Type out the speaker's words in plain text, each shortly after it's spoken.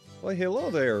Well, hello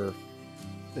there,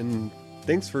 and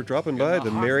thanks for dropping by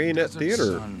the Marionette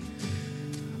Theater.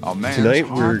 Tonight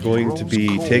we're going to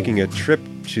be taking a trip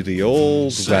to the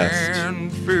Old West,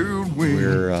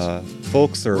 where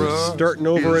folks are starting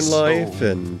over in life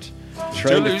and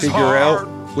trying to figure out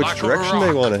which direction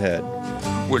they want to head.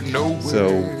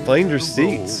 So find your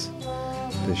seats.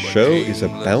 The show is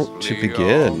about to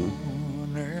begin.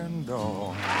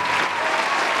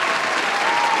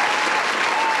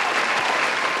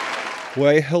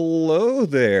 Why, hello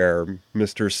there,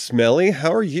 Mr. Smelly.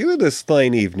 How are you this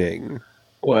fine evening?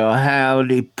 Well,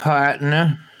 howdy,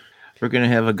 partner. We're going to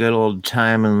have a good old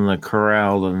time in the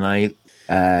corral tonight.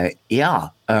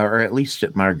 Or at least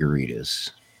at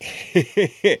Margarita's.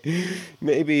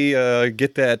 Maybe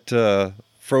get that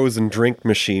frozen drink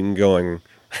machine going.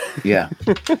 Yeah.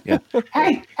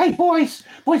 Hey, boys,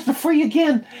 before you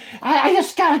begin, I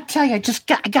just gotta tell you,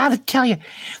 gotta tell you,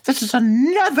 this is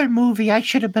another movie I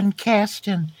should have been cast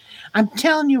in. I'm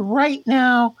telling you right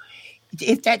now,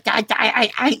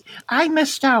 I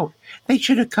missed out. They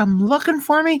should have come looking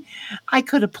for me. I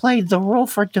could have played the role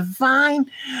for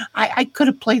Divine. I could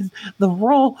have played the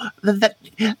role that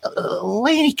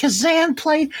Lainie Kazan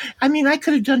played. I mean, I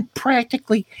could have done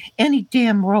practically any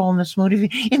damn role in this movie,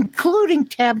 including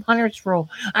Tab Hunter's role.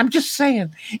 I'm just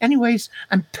saying. Anyways,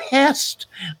 I'm pissed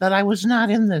that I was not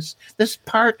in this. This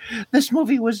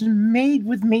movie was made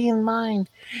with me in mind.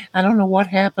 I don't know what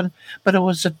happened, but it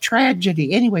was a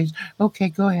tragedy. Anyways, okay,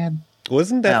 go ahead.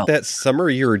 Wasn't that summer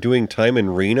you were doing time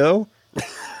in Reno?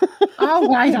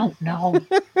 Oh, I don't know.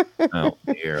 Oh,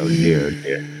 dear.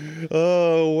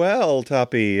 Oh, well,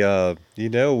 Toppy,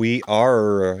 we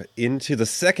are into the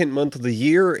second month of the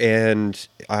year, and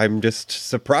I'm just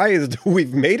surprised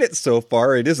we've made it so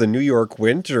far. It is a New York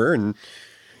winter, and,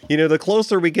 the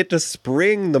closer we get to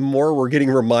spring, the more we're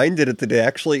getting reminded that it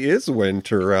actually is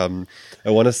winter. I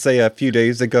want to say a few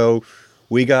days ago,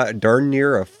 we got darn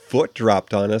near a foot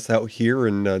dropped on us out here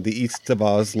in the east of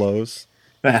Oslo's.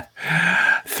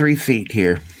 3 feet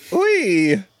here.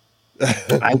 Oy!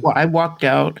 I walked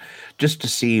out just to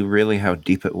see really how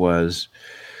deep it was.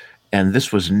 And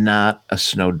this was not a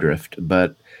snowdrift,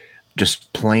 but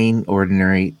just plain,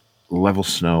 ordinary, level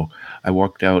snow. I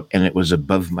walked out and it was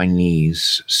above my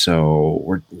knees. So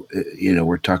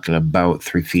we're talking about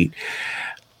 3 feet.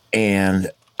 And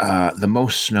the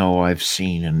most snow I've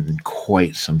seen in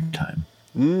quite some time.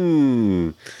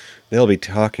 They'll be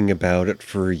talking about it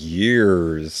for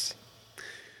years.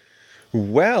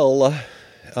 Well,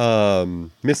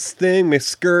 Miss Thing,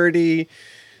 Miss Gertie,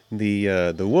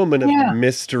 the woman of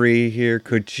mystery here,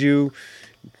 could you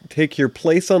take your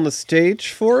place on the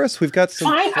stage for us? We've got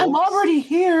some. Fine, I'm already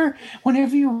here.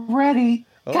 Whenever you're ready.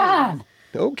 Oh, God.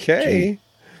 Okay.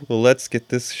 Well, let's get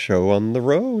this show on the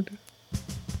road.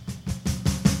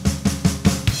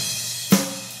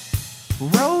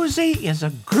 Rosie is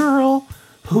a girl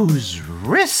who's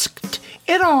risked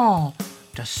it all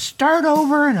to start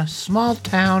over in a small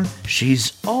town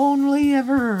she's only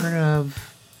ever heard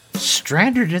of.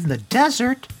 Stranded in the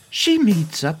desert, she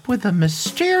meets up with a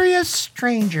mysterious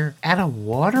stranger at a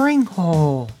watering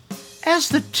hole. As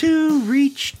the two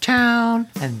reach town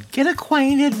and get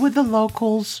acquainted with the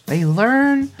locals, they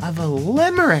learn of a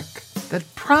limerick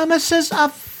that promises a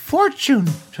fortune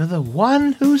to the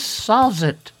one who solves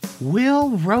it.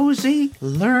 Will Rosie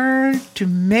learn to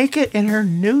make it in her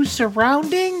new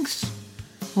surroundings?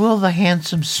 Will the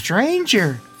handsome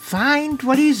stranger find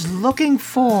what he's looking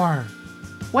for?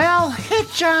 Well,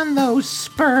 hitch on those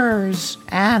spurs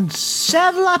and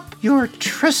saddle up your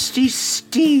trusty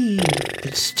steed.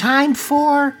 It's time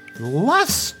for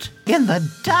Lust in the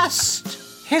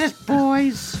Dust. Hit it,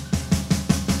 boys.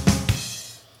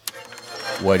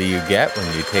 What do you get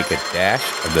when you take a dash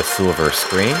of the silver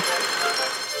screen?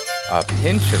 A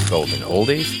pinch of golden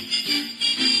oldies,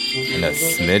 and a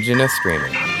smidgen of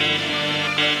streaming.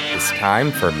 It's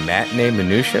time for Matinee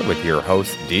Minutia with your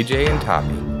hosts DJ and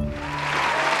Toppy.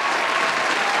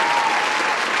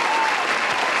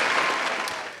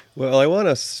 Well, I want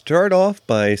to start off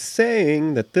by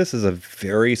saying that this is a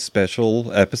very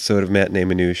special episode of Matinee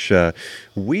Minutia.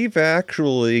 We've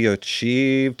actually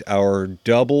achieved our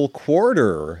double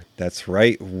quarter. That's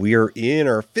right, we're in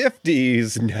our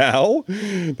 50s now.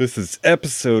 This is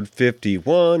episode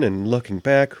 51, and looking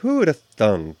back, who'd have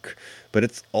thunk? But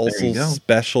it's also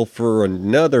special for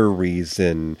another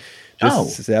reason.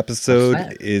 This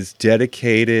episode is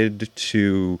dedicated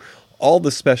to all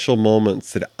the special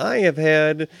moments that I have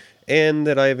had and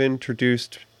that I've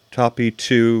introduced Toppy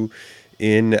to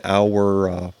in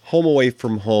our home away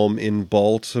from home in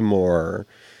Baltimore.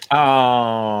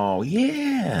 Oh,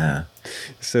 yeah.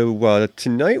 So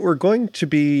tonight we're going to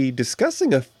be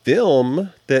discussing a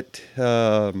film that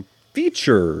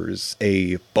features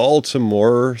a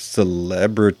Baltimore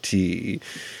celebrity.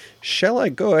 Shall I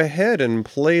go ahead and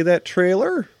play that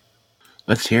trailer?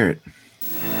 Let's hear it.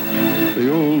 The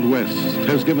Old West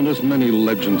has given us many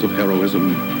legends of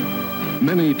heroism,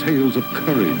 many tales of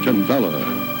courage and valor.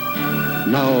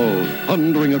 Now,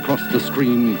 thundering across the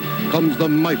screen, comes the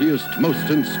mightiest, most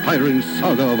inspiring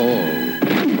saga of all.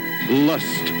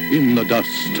 Lust in the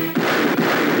Dust.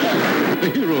 The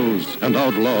heroes and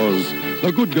outlaws,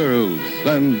 the good girls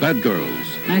and bad girls.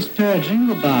 Nice pair of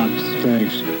jingle bobs.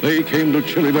 Thanks. They came to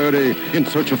Chili Verde in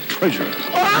search of treasure.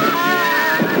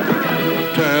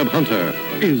 Tab Hunter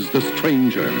is the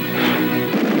stranger.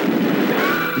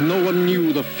 No one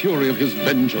knew the fury of his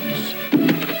vengeance.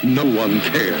 No one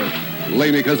cared.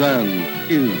 Lady Kazan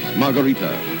is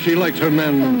Margarita. She liked her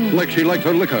men like she liked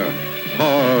her liquor,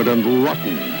 hard and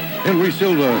rotten. Henry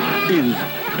Silva is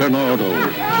Bernardo.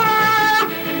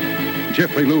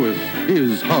 Jeffrey Lewis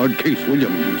is Hard Case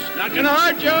Williams. Not gonna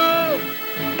hurt you!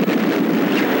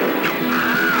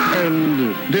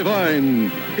 And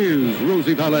Divine is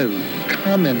Rosie Valez.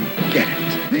 Come and get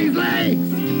it. These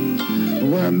legs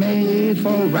were made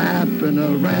for wrapping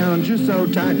around you so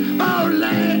tight.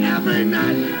 Only every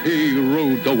night. He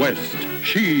rode the West.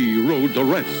 She rode the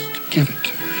rest. Give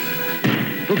it.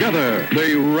 Together,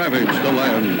 they ravaged the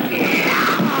land.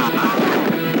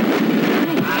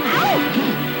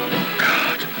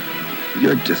 God,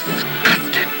 you're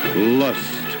disgusting.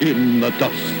 Lust in the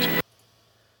Dust.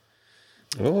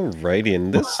 Alrighty,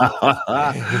 and this...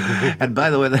 And by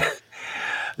the way,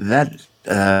 that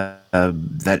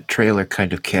trailer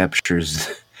kind of captures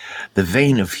the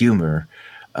vein of humor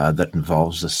that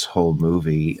involves this whole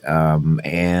movie.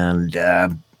 And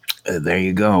there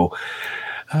you go.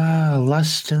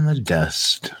 Lust in the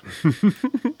Dust.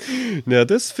 Now,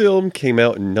 this film came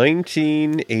out in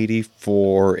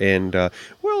 1984, and,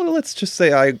 well, let's just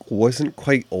say I wasn't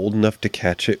quite old enough to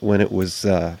catch it when it was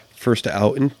first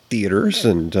out in theaters,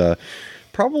 and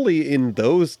probably in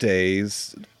those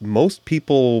days, most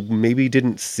people maybe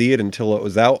didn't see it until it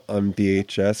was out on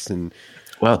VHS. And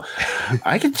well,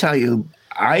 I can tell you,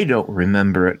 I don't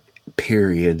remember it,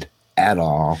 period, at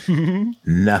all.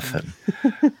 Nothing.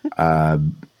 I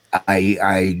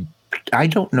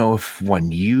don't know if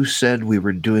when you said we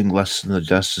were doing Lust in the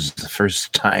Dust is the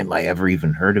first time I ever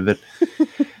even heard of it.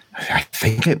 I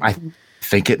think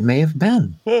it may have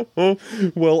been.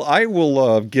 Well, I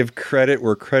will give credit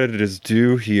where credit is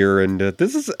due here, and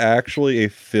this is actually a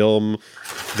film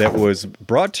that was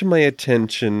brought to my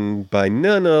attention by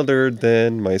none other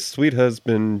than my sweet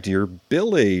husband, dear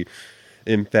Billy.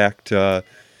 In fact,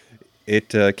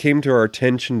 it came to our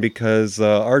attention because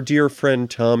our dear friend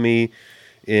Tommy,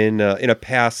 in a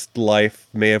past life,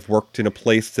 may have worked in a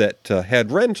place that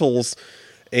had rentals.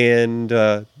 And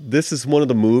this is one of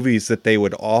the movies that they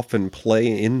would often play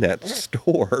in that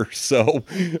store. So,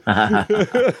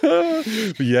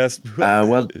 yes.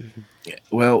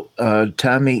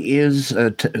 Tommy is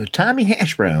Tommy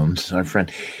Hash Browns, our friend,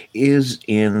 is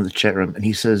in the chat room, and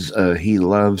he says he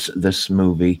loves this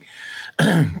movie.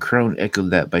 Crone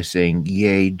echoed that by saying,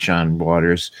 "Yay, John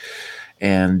Waters."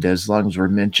 And as long as we're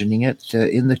mentioning it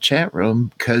in the chat room,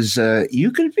 because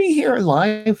you could be here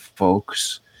live,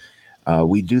 folks.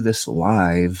 We do this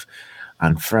live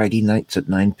on Friday nights at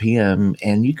 9 p.m.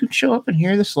 And you can show up and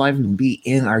hear this live and be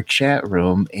in our chat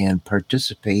room and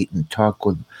participate and talk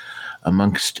with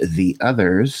amongst the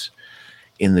others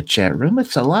in the chat room.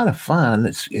 It's a lot of fun.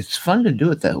 It's fun to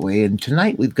do it that way. And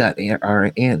tonight we've got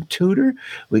our Aunt Tudor.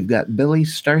 We've got Billy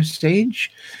Star Stage.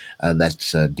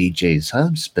 That's DJ's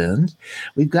husband.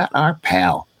 We've got our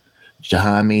pal,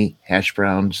 Jahami Hash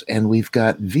Browns. And we've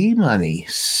got V-Money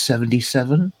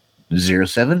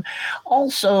 7707,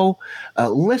 also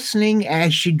listening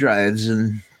as she drives,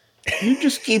 and you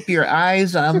just keep your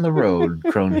eyes on the road,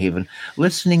 Cronehaven.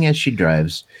 Listening as she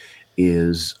drives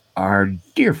is our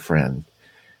dear friend,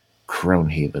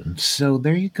 Cronehaven. So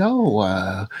there you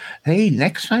go. Hey,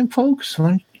 next time, folks,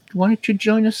 why don't you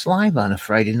join us live on a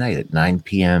Friday night at 9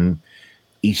 p.m.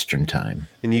 Eastern Time?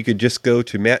 And you could just go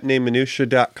to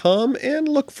matineeminutia.com and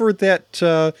look for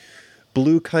that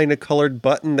blue kind of colored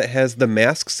button that has the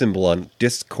mask symbol on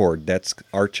Discord. That's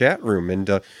our chat room. And,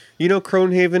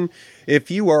 Cronehaven,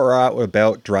 if you are out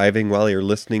about driving while you're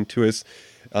listening to us,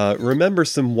 remember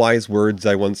some wise words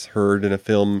I once heard in a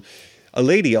film. A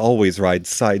lady always rides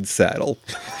side saddle.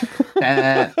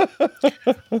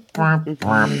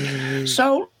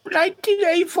 So,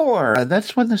 1984.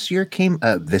 That's when this year came.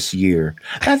 That's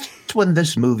when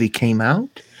this movie came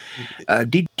out.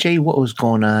 DJ, what was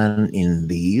going on in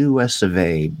the U.S. of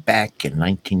A. back in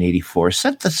 1984?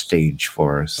 Set the stage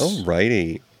for us.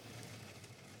 Alrighty.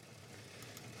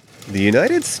 The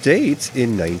United States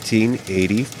in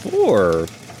 1984.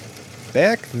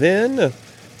 Back then,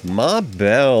 Ma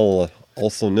Bell,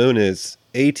 also known as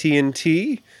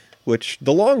AT&T, which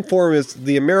the long form is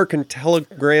the American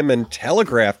Telegram and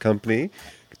Telegraph Company.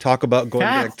 Talk about going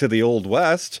back to the Old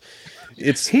West.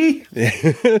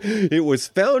 It was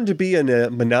found to be a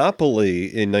monopoly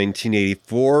in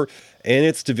 1984, and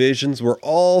its divisions were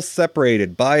all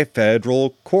separated by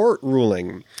federal court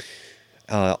ruling.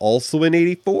 Also in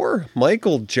 84,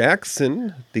 Michael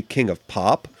Jackson, the king of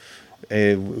pop,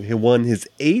 he won his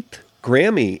 8th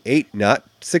Grammy. 8, not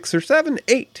 6 or 7,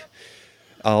 8.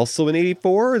 Also in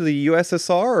 84, the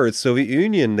USSR, or Soviet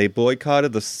Union, they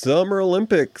boycotted the Summer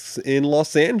Olympics in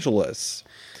Los Angeles.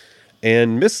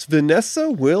 And Miss Vanessa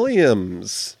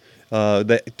Williams,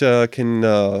 that can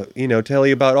tell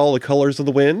you about all the colors of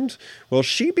the wind. Well,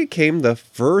 she became the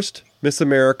first Miss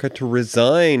America to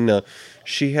resign.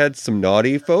 She had some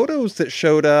naughty photos that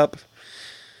showed up.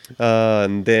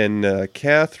 And then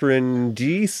Catherine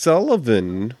D.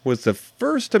 Sullivan was the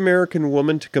first American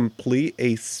woman to complete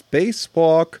a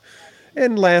spacewalk.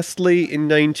 And lastly, in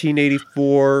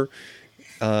 1984,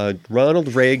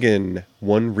 Ronald Reagan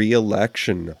won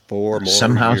re-election for more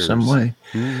somehow, years. some way.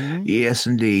 Mm-hmm. Yes,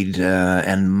 indeed.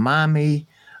 And Mommy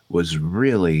was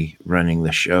really running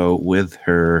the show with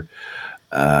her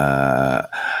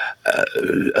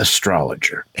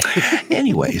astrologer.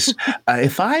 Anyways,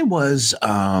 if I was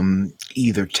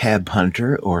either Tab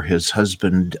Hunter or his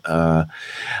husband,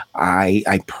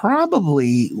 I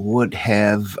probably would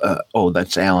have.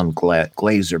 That's Alan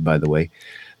Glazer, by the way.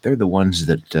 They're the ones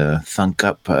that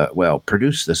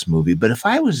produced this movie. But if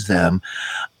I was them,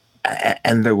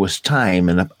 and there was time,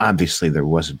 and obviously there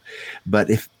wasn't,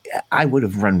 but if I would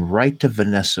have run right to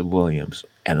Vanessa Williams,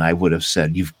 and I would have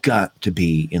said, "You've got to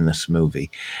be in this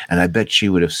movie," and I bet she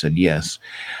would have said yes.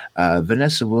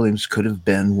 Vanessa Williams could have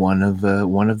been one of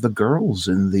the girls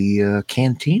in the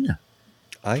cantina.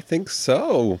 I think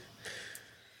so.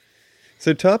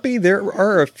 So, Toppy, there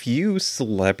are a few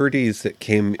celebrities that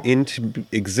came into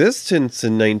existence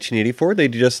in 1984. They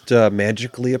just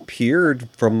magically appeared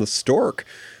from the stork.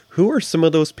 Who are some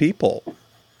of those people?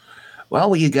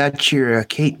 Well, you got your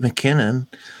Kate McKinnon.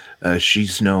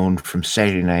 She's known from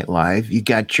Saturday Night Live. You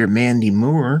got your Mandy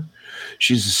Moore.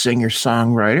 She's a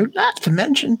singer-songwriter, not to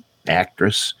mention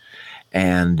actress.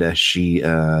 And she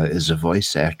is a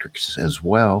voice actress as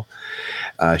well.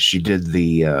 She did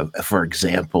for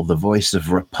example, the voice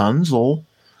of Rapunzel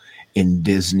in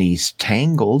Disney's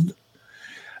Tangled.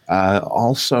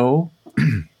 Also,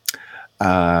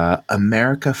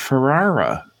 America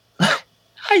Ferrara.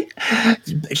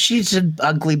 She's an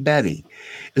Ugly Betty.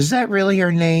 Is that really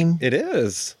her name? It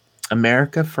is.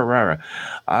 America Ferrara.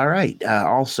 All right.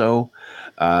 Also,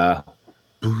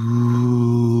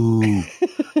 boo,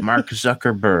 Mark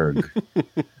Zuckerberg,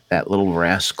 that little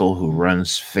rascal who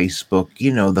runs Facebook,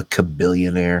 the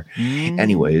kabillionaire.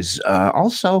 Anyways,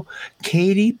 also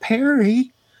Katy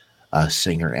Perry, a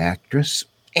singer-actress.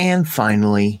 And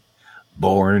finally,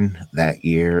 born that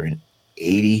year in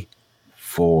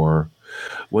 84,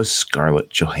 was Scarlett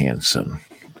Johansson,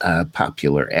 a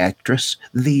popular actress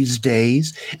these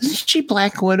days. Isn't she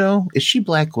Black Widow? Is she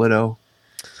Black Widow?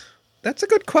 That's a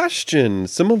good question.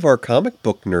 Some of our comic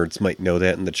book nerds might know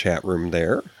that in the chat room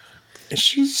there.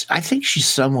 I think she's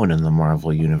someone in the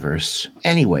Marvel Universe.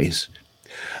 Anyways,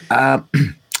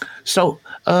 so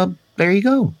there you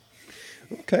go.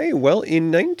 Okay, well,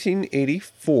 in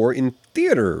 1984, in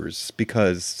theaters,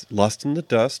 because Lust in the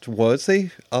Dust was a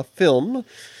film,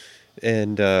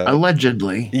 and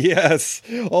allegedly, yes.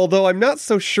 Although I'm not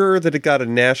so sure that it got a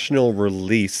national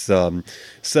release.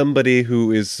 Somebody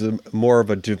who is more of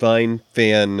a Divine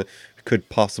fan could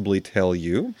possibly tell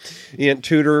you. Aunt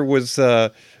Tudor was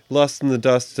Lust in the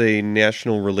Dust a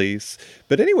national release.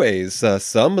 But anyways,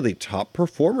 some of the top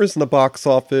performers in the box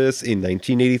office in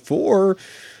 1984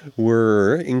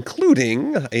 were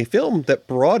including a film that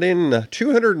brought in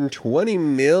 $220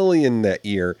 million that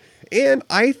year. And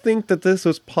I think that this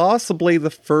was possibly the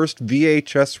first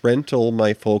VHS rental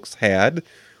my folks had,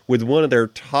 with one of their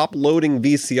top-loading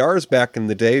VCRs back in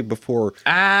the day before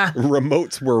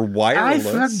remotes were wireless.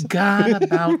 I forgot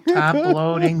about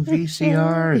top-loading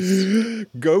VCRs.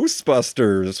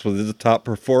 Ghostbusters was the top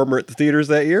performer at the theaters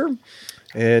that year.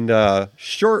 And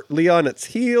shortly on its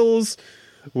heels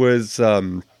was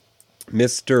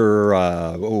Mr.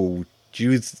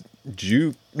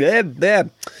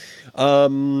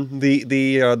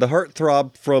 The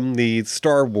heartthrob from the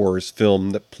Star Wars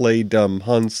film that played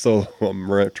Han Solo.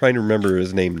 I'm trying to remember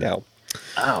his name now.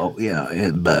 Oh, yeah.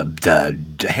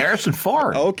 Harrison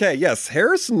Ford. Okay, yes.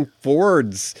 Harrison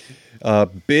Ford's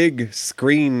big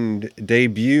screen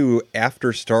debut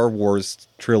after Star Wars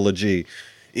trilogy.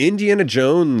 Indiana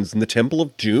Jones and the Temple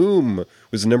of Doom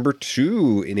was number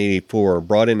 2 in 1984,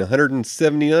 brought in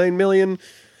 $179 million.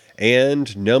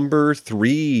 And number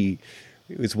 3,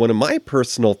 it was one of my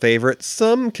personal favorites.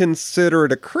 Some consider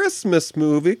it a Christmas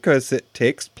movie because it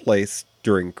takes place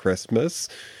during Christmas.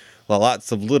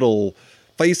 Lots of little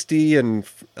feisty and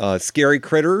scary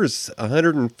critters.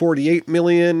 $148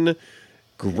 million.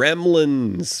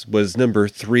 Gremlins was number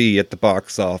 3 at the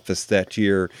box office that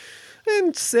year.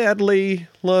 And sadly,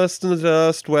 Lust in the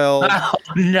Dust, well... Oh,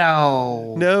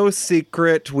 no. No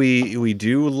secret, we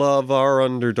do love our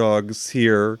underdogs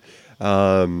here.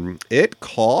 It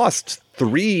cost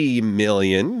 $3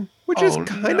 million, which is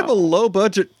kind of a low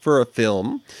budget for a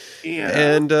film. Yeah.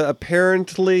 And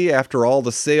apparently, after all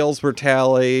the sales were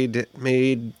tallied, it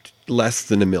made less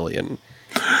than $1 million.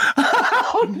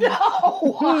 Oh, no.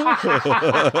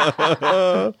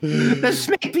 This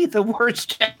may be the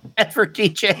worst ever,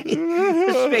 DJ.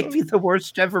 This may be the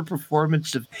worst ever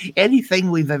performance of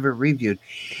anything we've ever reviewed.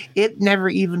 It never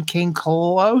even came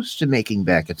close to making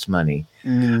back its money.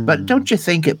 But don't you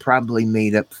think it probably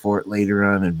made up for it later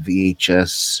on in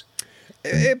VHS?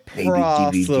 It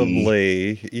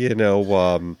possibly, DVD? You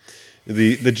know,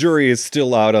 the jury is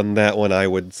still out on that one, I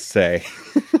would say.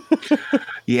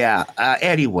 Yeah.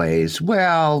 Anyways,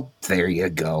 well, there you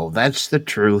go. That's the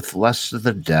truth. Lust of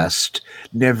the Dust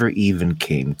never even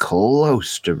came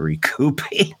close to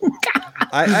recouping.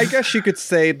 I guess you could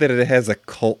say that it has a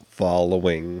cult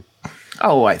following.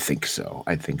 Oh, I think so.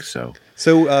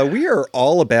 So we are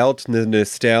all about the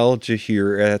nostalgia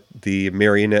here at the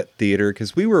Marionette Theater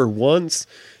because we were once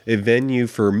a venue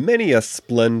for many a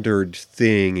splendored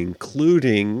thing,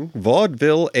 including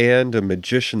vaudeville and a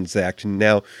magician's act. And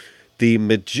now, the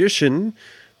magician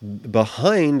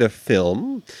behind a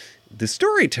film, the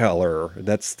storyteller,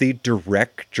 that's the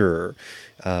director.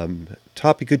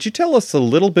 Toppy, could you tell us a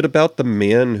little bit about the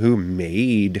man who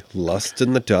made Lust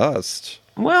in the Dust?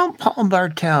 Well, Paul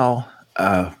Bartel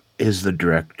is the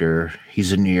director.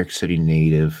 He's a New York City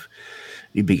native.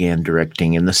 He began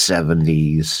directing in the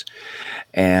 70s.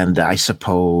 And I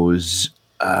suppose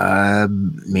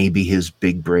maybe his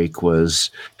big break was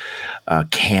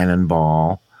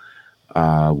Cannonball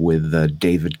with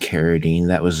David Carradine.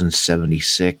 That was in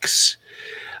 76.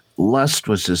 Lust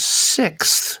was his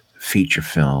 6th feature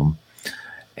film.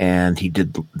 And he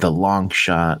did The Long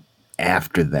Shot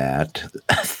after that.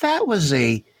 That was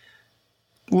a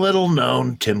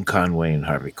little-known Tim Conway and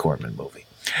Harvey Korman movie.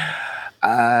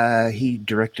 He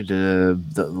directed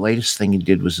the latest thing he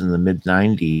did was in the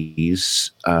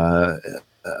mid-90s,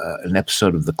 an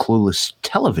episode of the Clueless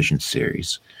television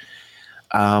series.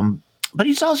 But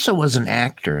he also was an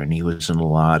actor, and he was in a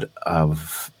lot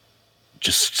of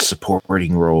just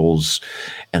supporting roles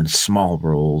and small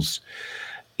roles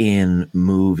in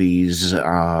movies.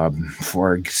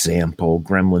 For example,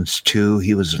 Gremlins 2,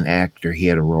 he was an actor. He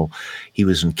had a role. He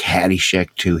was in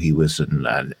Caddyshack 2. He was in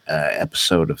an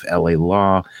episode of L.A.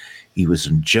 Law. He was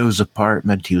in Joe's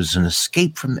Apartment. He was in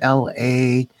Escape from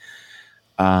L.A.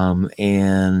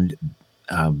 And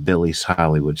Billy's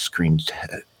Hollywood Screen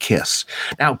Kiss.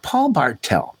 Now, Paul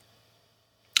Bartel.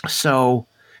 So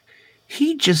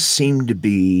he just seemed to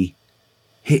be...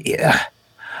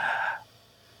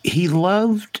 He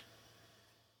loved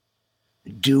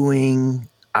doing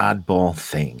oddball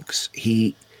things.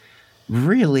 He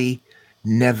really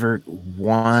never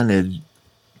wanted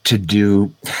to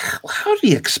do... How do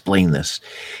you explain this?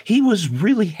 He was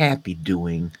really happy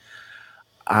doing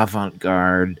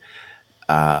avant-garde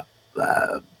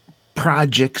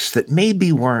projects that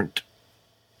maybe weren't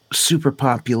super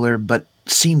popular, but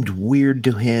seemed weird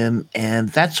to him, and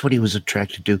that's what he was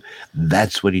attracted to.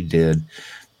 That's what he did.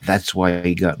 That's why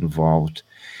he got involved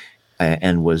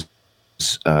and was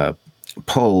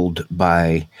pulled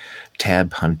by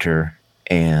Tab Hunter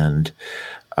and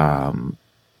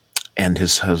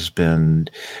his husband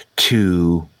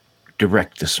to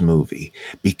direct this movie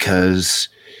because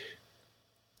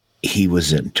he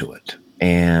was into it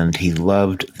and he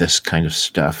loved this kind of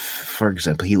stuff. For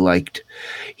example, he liked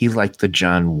the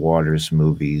John Waters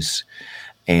movies,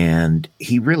 and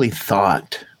he really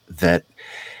thought that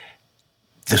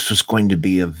this was going to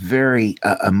be a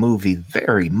movie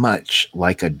very much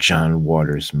like a John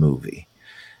Waters movie.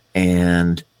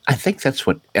 And I think that's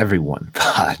what everyone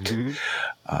thought.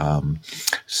 Mm-hmm.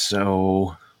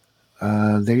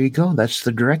 there you go. That's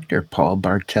the director, Paul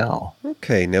Bartel.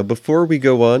 Okay, now before we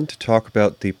go on to talk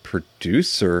about the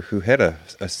producer who had a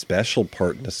special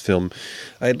part in this film,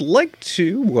 I'd like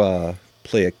to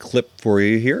play a clip for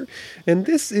you here. And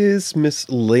this is Miss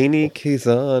Lainie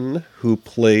Kazan, who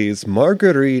plays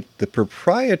Marguerite, the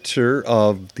proprietor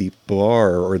of the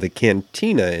bar or the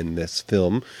cantina in this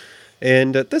film.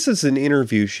 And this is an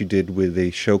interview she did with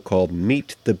a show called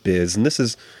Meet the Biz, and this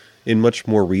is in much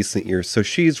more recent years. So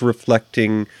she's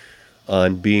reflecting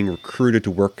on being recruited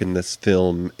to work in this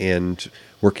film and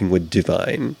working with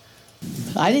Divine.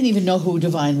 I didn't even know who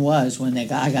Divine was when I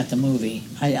got the movie.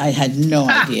 I had no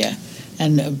idea.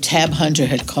 And Tab Hunter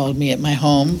had called me at my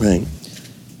home. Right.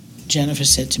 Jennifer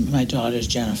said to me, my daughter's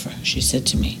Jennifer, she said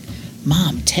to me,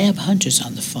 Mom, Tab Hunter's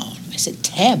on the phone. I said,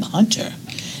 Tab Hunter?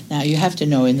 Now, you have to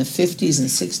know, in the 50s and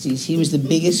 60s, he was the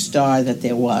biggest star that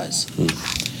there was.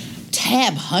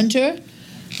 Tab Hunter?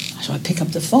 So I pick up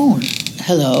the phone.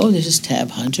 Hello, this is Tab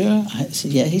Hunter. I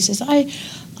said, yeah. He says, I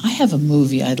have a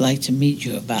movie I'd like to meet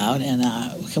you about, and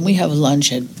can we have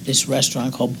lunch at this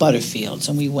restaurant called Butterfields?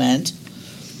 And we went,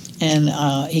 and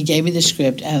he gave me the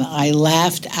script, and I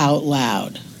laughed out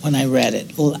loud when I read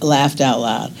it, laughed out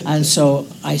loud. And so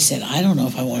I said, I don't know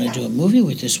if I want to do a movie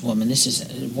with this woman. This is,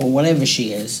 or whatever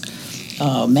she is,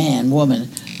 man, woman.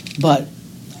 But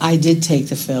I did take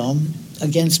the film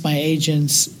against my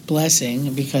agent's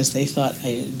blessing because they thought,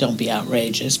 don't be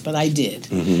outrageous, but I did.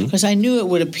 Because I knew it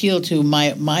would appeal to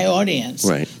my audience.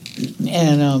 Right.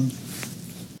 And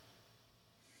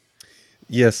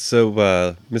Yes,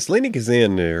 so Miss Lainie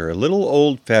Kazan are a little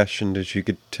old-fashioned, as you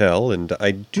could tell, and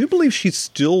I do believe she's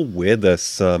still with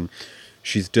us.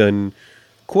 She's done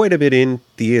quite a bit in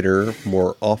theater,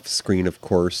 more off-screen, of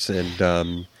course,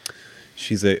 and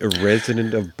she's a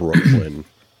resident of Brooklyn.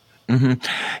 You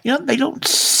know, they don't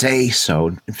say so.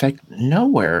 In fact,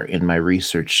 nowhere in my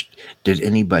research did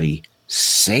anybody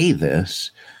say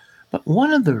this, but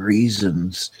one of the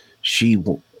reasons she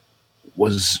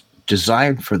was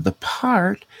desired for the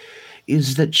part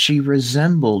is that she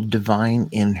resembled Divine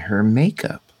in her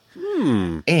makeup.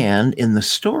 And in the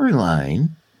storyline,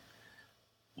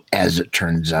 as it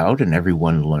turns out, and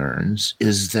everyone learns,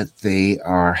 is that they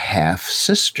are half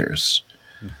sisters.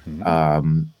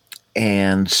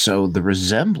 And so the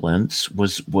resemblance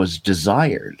was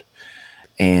desired.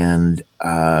 And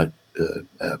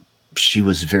she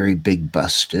was very big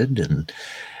busted,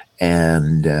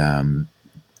 and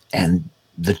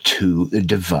the two, the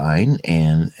Divine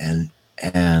and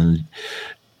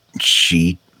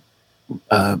she,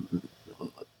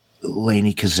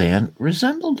 Lainie Kazan,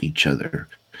 resembled each other,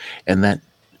 and that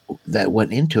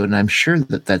went into it. And I'm sure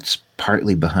that that's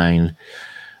partly behind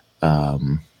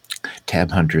Tab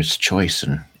Hunter's choice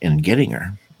in getting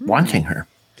her, wanting her.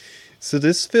 So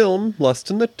this film,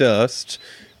 Lust in the Dust,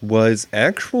 was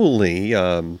actually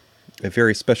a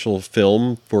very special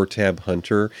film for Tab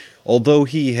Hunter. Although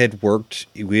he had worked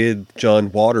with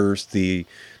John Waters, the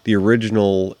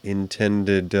original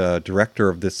intended director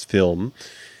of this film,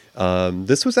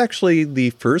 this was actually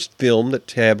the first film that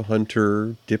Tab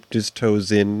Hunter dipped his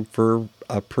toes in for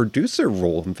a producer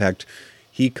role. In fact,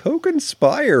 he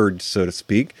co-conspired, so to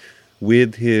speak,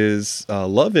 with his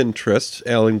love interest,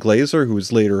 Alan Glazer, who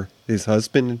was later his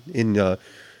husband in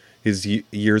his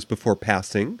years before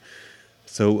passing.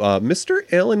 So Mr.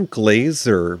 Alan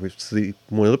Glazer was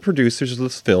one of the producers of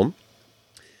this film,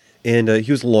 and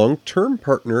he was a long-term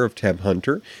partner of Tab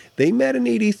Hunter. They met in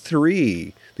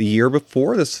 '83, the year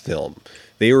before this film.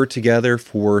 They were together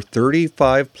for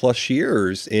 35-plus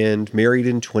years and married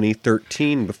in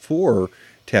 2013 before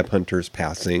Tab Hunter's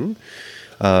passing.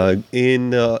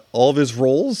 In all of his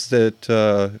roles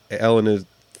that Alan has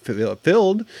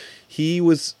filled, he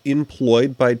was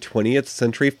employed by 20th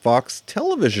Century Fox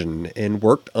Television and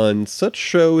worked on such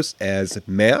shows as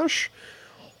MASH,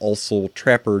 also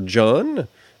Trapper John,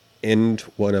 and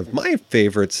one of my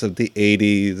favorites of the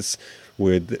 80s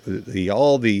with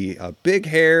all the big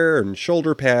hair and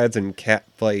shoulder pads and cat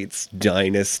fights,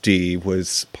 Dynasty,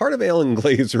 was part of Alan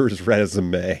Glazer's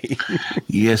resume.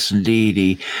 Yes,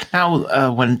 indeedy.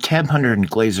 Now, when Tab Hunter and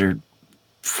Glazer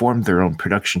formed their own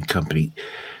production company,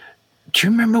 do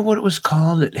you remember what it was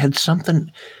called? It had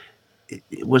something.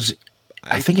 It was,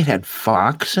 I think it had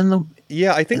Fox in the.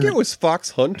 Yeah, I think it was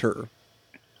Fox Hunter.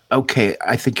 Okay,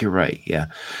 I think you're right. Yeah.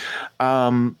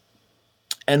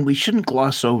 And we shouldn't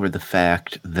gloss over the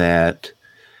fact that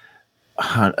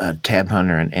Tab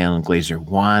Hunter and Alan Glazer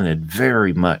wanted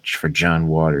very much for John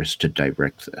Waters to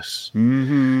direct this.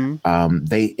 In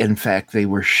fact, they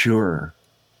were sure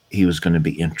he was going to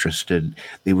be interested.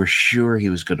 They were sure he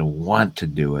was going to want to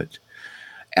do it.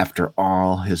 After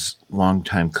all, his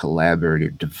longtime collaborator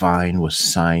Divine was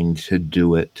signed to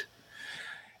do it.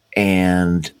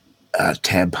 And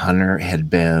Tab Hunter had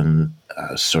been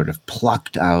sort of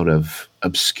plucked out of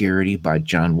obscurity by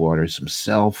John Waters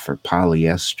himself for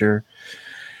Polyester.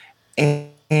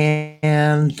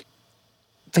 And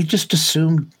they just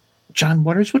assumed John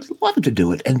Waters would love to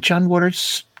do it. And John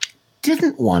Waters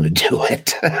didn't want to do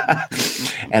it.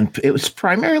 And it was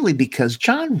primarily because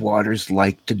John Waters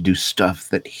liked to do stuff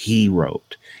that he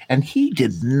wrote. And he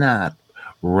did not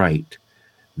write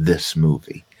this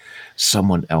movie.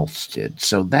 Someone else did.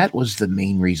 So that was the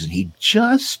main reason. He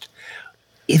just,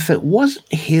 if it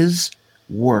wasn't his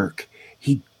work,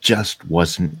 he just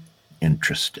wasn't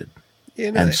interested.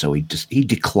 And so he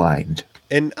declined.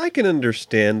 And I can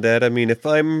understand that. I mean, if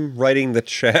I'm writing the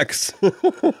checks,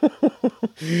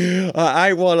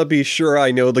 I want to be sure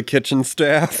I know the kitchen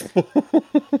staff.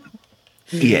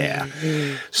 Yeah.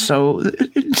 So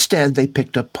instead, they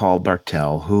picked up Paul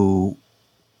Bartel, who,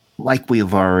 like we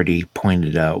have already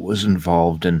pointed out, was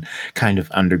involved in kind of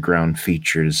underground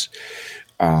features,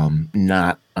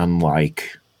 not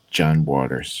unlike John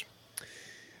Waters.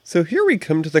 So here we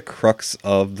come to the crux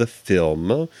of the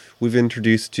film. We've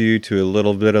introduced you to a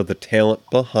little bit of the talent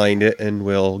behind it, and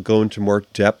we'll go into more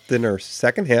depth in our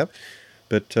second half.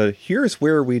 But here's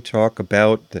where we talk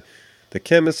about the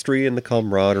chemistry and the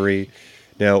camaraderie.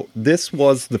 Now, this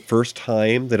was the first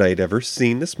time that I'd ever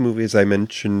seen this movie. As I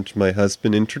mentioned, my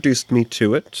husband introduced me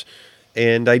to it,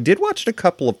 and I did watch it a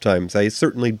couple of times. I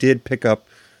certainly did pick up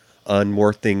on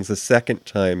more things a second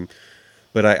time.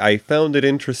 But I found it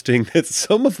interesting that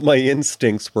some of my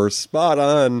instincts were spot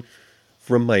on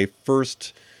from my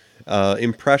first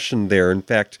impression there. In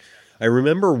fact, I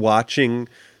remember watching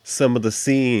some of the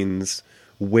scenes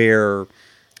where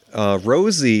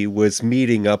Rosie was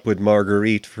meeting up with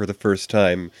Marguerite for the first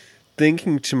time,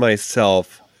 thinking to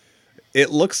myself, it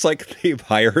looks like they've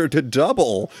hired a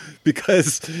double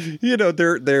because, you know,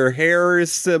 their hair is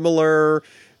similar,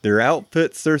 their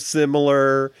outfits are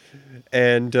similar.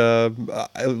 And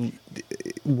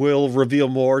we'll reveal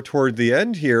more toward the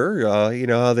end here, you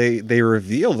know, how they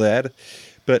reveal that.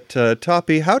 But,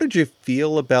 Toppy, how did you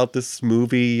feel about this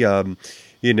movie?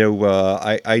 You know,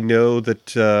 I know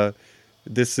that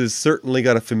this has certainly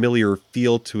got a familiar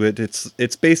feel to it.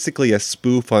 It's basically a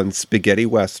spoof on spaghetti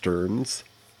westerns.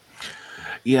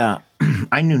 Yeah,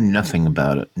 I knew nothing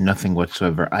about it, nothing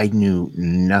whatsoever. I knew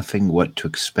nothing what to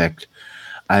expect.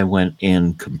 I went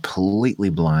in completely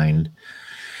blind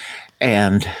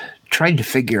and tried to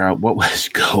figure out what was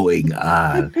going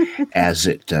on as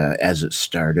it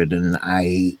started. And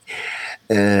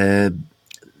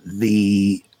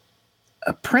the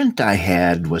print I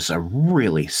had was a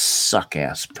really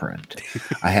suck-ass print,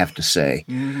 I have to say.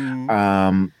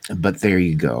 But there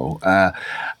you go.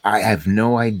 I have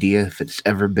no idea if it's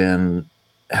ever been...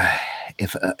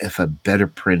 If a better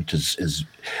print is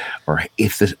or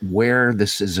if this, where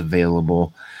this is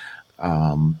available.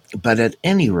 But at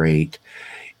any rate,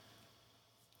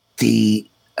 the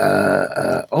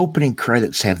opening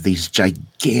credits have these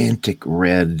gigantic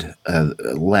red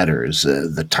letters,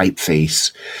 the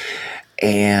typeface.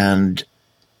 And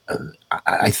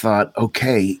I thought,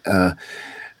 okay,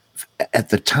 at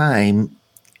the time,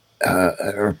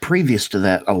 or previous to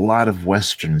that, a lot of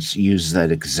Westerns use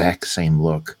that exact same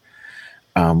look.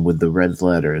 With the red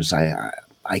letters,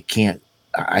 I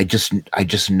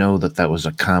just know that was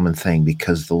a common thing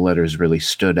because the letters really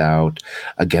stood out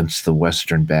against the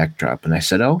Western backdrop. And I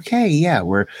said, okay, yeah,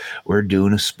 we're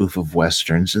doing a spoof of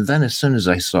Westerns. And then as soon as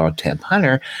I saw Tab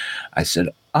Hunter, I said,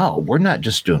 oh, we're not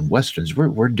just doing Westerns,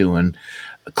 we're doing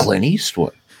Clint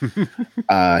Eastwood.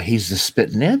 He's the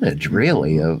spitting image,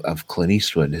 really, of Clint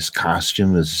Eastwood. His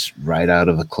costume is right out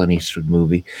of a Clint Eastwood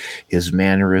movie. His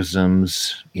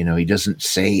mannerisms, you know, he doesn't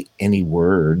say any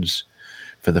words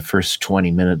for the first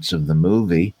 20 minutes of the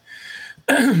movie.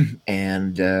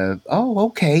 And,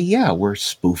 okay, yeah, we're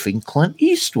spoofing Clint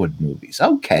Eastwood movies.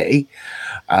 Okay.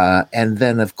 And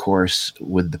then, of course,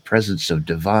 with the presence of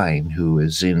Divine, who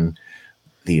is in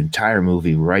the entire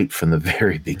movie right from the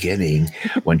very beginning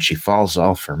when she falls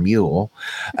off her mule,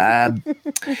 and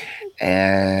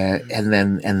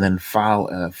then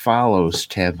follows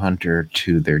Tab Hunter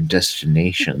to their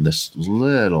destination, this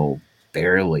little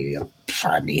barely,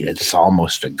 I mean, it's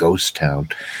almost a ghost town.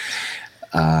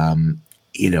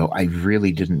 You know, I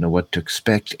really didn't know what to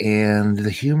expect, and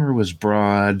the humor was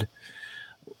broad.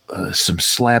 Some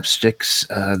slapsticks.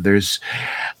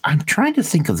 I'm trying to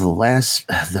think of the last.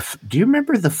 Do you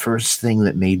remember the first thing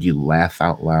that made you laugh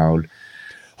out loud?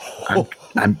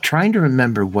 I'm trying to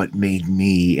remember what made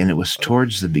me, and it was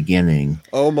towards the beginning.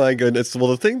 Oh my goodness. Well,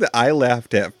 the thing that I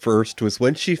laughed at first was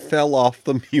when she fell off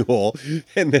the mule,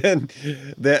 and then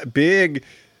that big,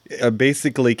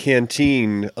 basically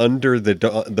canteen under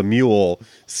the mule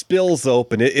spills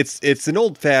open. It's an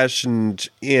old-fashioned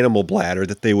animal bladder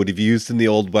that they would have used in the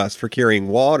Old West for carrying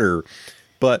water.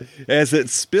 But as it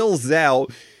spills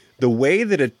out, the way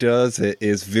that it does it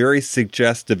is very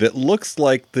suggestive. It looks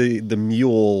like the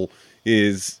mule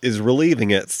is relieving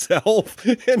itself.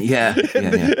 And,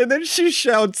 and then she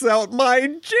shouts out,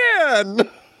 "My gin!"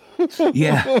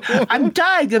 Yeah, I'm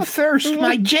dying of thirst,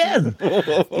 my gin.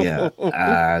 Yeah,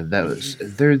 that was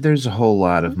there. There's a whole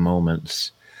lot of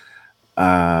moments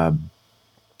of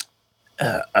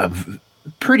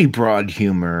pretty broad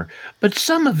humor, but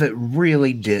some of it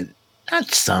really did.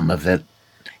 Not some of it.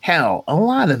 Hell, a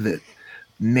lot of it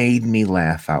made me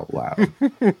laugh out loud.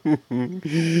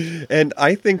 And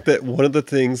I think that one of the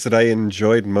things that I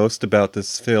enjoyed most about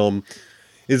this film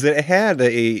is that it had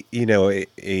a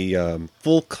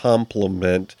full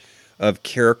complement of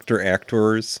character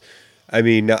actors. I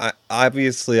mean,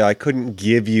 obviously I couldn't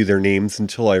give you their names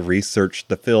until I researched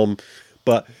the film,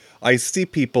 but I see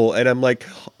people and I'm like,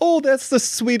 oh, that's the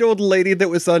sweet old lady that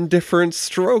was on Different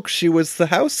Strokes. She was the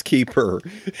housekeeper.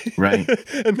 Right.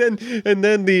 and then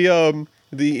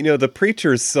the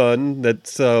preacher's son,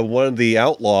 that's one of the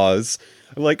outlaws.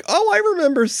 I'm like, oh, I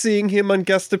remember seeing him on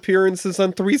guest appearances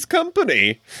on Three's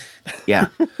Company. Yeah.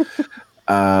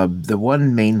 The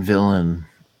one main villain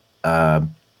that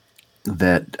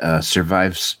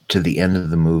survives to the end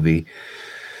of the movie,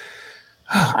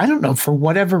 I don't know, for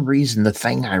whatever reason, the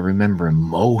thing I remember him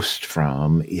most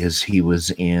from is he was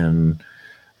in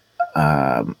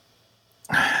that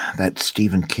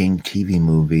Stephen King TV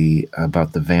movie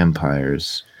about the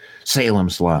vampires,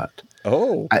 Salem's Lot.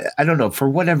 Oh. I don't know, for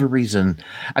whatever reason.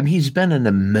 I mean, he's been in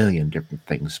a million different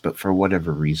things, but for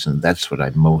whatever reason, that's what I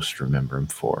most remember him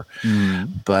for.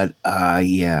 But,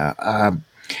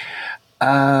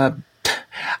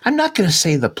 I'm not going to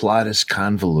say the plot is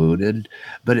convoluted,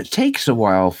 but it takes a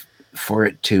while for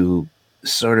it to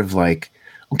sort of like,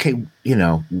 okay,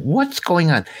 what's going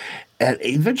on? And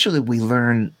eventually we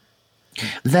learn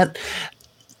that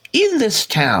in this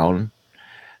town,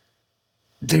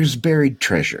 there's buried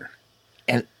treasure.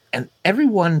 And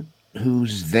everyone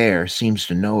who's there seems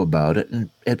to know about it. And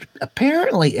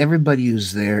apparently everybody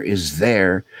who's there is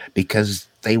there because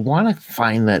they want to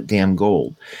find that damn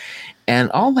gold. And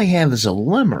all they have is a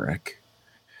limerick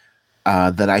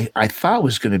that I thought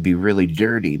was going to be really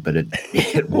dirty, but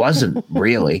it wasn't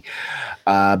really.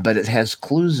 But it has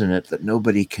clues in it that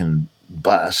nobody can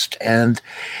bust. And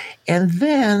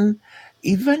then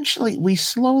eventually we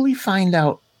slowly find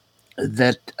out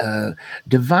that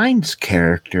Divine's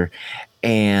character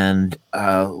and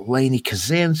Lainie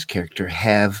Kazan's character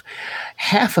have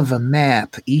half of a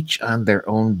map each on their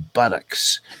own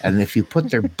buttocks. And if you put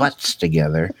their butts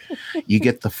together, you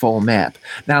get the full map.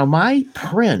 Now, my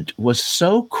print was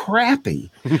so crappy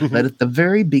that at the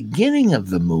very beginning of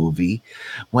the movie,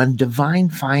 when Divine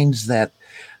finds that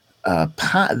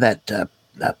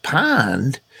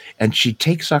pond and she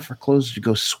takes off her clothes to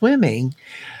go swimming,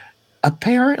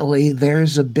 apparently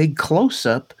there's a big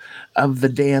close-up of the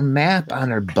damn map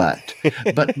on her butt.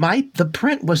 But the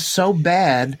print was so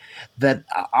bad that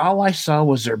all I saw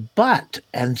was her butt.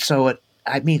 And so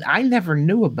I never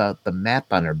knew about the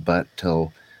map on her butt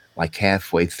till like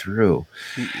halfway through.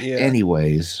 Yeah.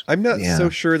 Anyways. I'm not so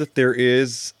sure that there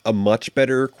is a much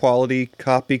better quality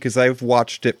copy because I've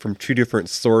watched it from two different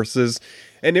sources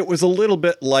and it was a little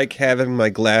bit like having my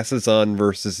glasses on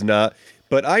versus not.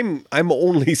 But I'm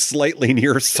only slightly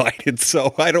nearsighted,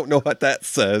 so I don't know what that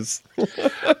says.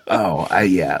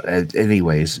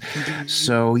 Anyways,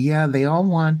 so they all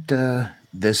want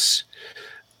this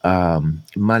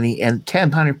money, and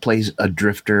Tab Hunter plays a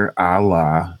drifter, a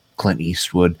la Clint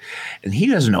Eastwood, and he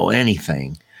doesn't know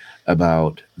anything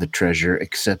about the treasure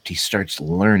except he starts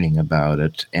learning about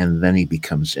it, and then he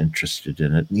becomes interested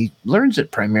in it. And he learns it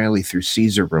primarily through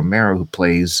Cesar Romero, who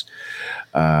plays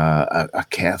a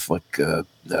Catholic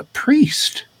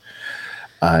priest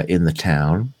in the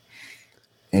town,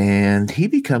 and he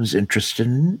becomes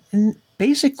interested in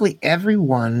basically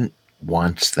everyone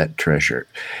wants that treasure,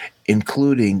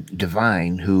 including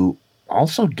Divine, who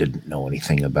also didn't know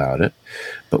anything about it.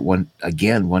 But once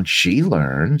she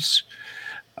learns,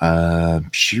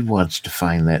 she wants to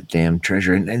find that damn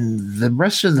treasure. And the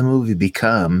rest of the movie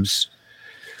becomes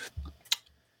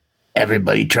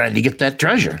everybody trying to get that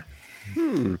treasure.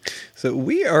 So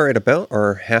we are at about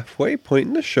our halfway point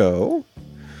in the show.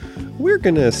 we're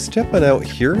going to step on out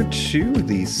here to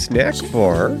the snack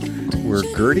bar where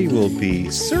Gertie will be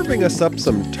serving us up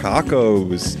some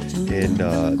tacos in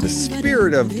the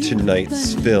spirit of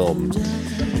tonight's film.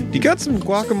 You got some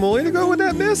guacamole to go with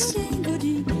that, miss?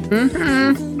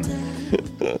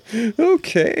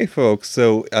 Okay, folks.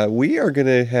 So we are going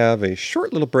to have a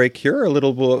short little break here, a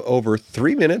little bit over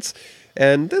 3 minutes.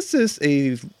 And this is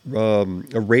a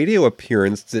radio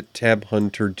appearance that Tab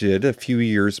Hunter did a few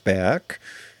years back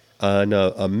on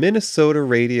a Minnesota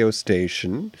radio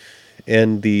station.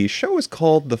 And the show is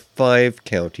called The 5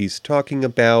 Count. He's talking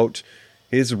about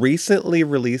his recently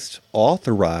released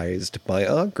authorized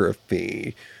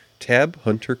biography, Tab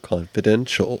Hunter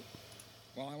Confidential.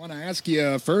 Well, I want to ask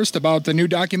you first about the new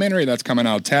documentary that's coming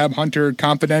out, Tab Hunter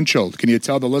Confidential. Can you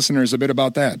tell the listeners a bit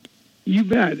about that? You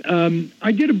bet.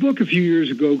 I did a book a few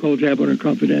years ago called Tab Hunter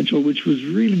Confidential, which was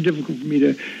really difficult for me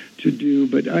to do,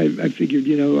 but I figured,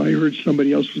 I heard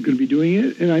somebody else was going to be doing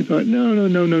it, and I thought, no,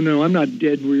 I'm not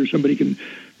dead where somebody can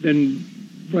then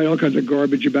write all kinds of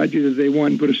garbage about you that they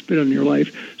want and put a spin on your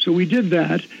life. So we did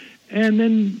that, and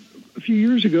then a few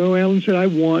years ago, Alan said, I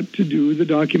want to do the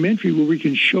documentary where we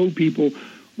can show people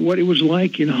what it was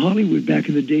like in Hollywood back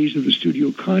in the days of the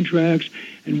studio contracts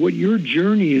and what your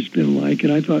journey has been like.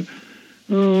 And I thought,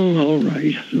 oh, all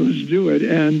right, so let's do it.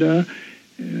 And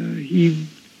he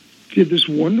did this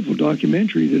wonderful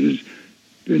documentary that has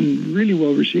been really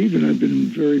well received, and I've been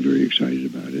very, very excited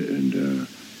about it and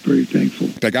very thankful.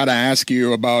 I got to ask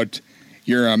you about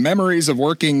your memories of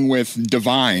working with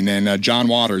Divine and John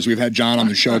Waters. We've had John on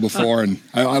the show before, and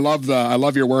I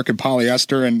love your work at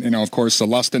Polyester, and of course, The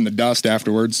Lust and the Dust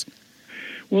afterwards.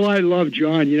 Well, I love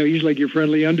John. He's like your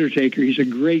friendly Undertaker. He's a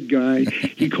great guy.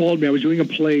 He called me. I was doing a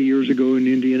play years ago in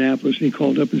Indianapolis, and he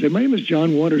called up and said, my name is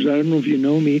John Waters. I don't know if you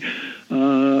know me.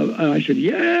 And I said,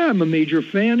 yeah, I'm a major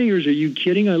fan of yours. Are you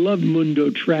kidding? I love Mundo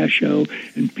Trasho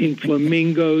and Pink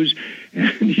Flamingos.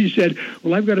 And he said,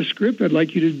 well, I've got a script I'd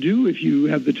like you to do if you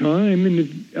have the time.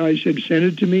 And I said, send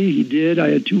it to me. He did. I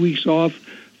had 2 weeks off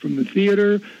from the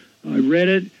theater. I read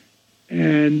it.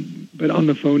 But on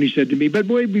the phone, he said to me, but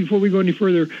boy, before we go any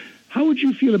further, how would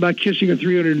you feel about kissing a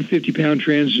 350-pound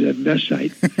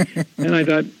transvestite? And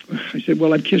I said,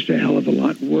 well, I've kissed a hell of a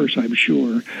lot worse, I'm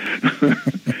sure.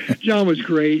 John was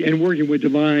great, and working with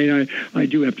Divine, I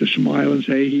do have to smile and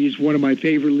say he's one of my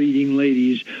favorite leading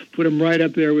ladies. Put him right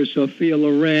up there with Sophia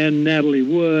Loren, Natalie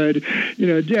Wood,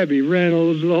 Debbie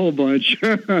Reynolds, the whole bunch.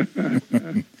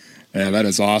 Yeah, that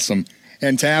is awesome.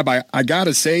 And Tab, I got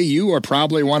to say, you are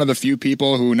probably one of the few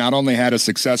people who not only had a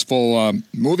successful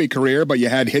movie career, but you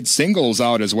had hit singles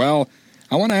out as well.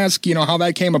 I want to ask, how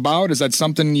that came about. Is that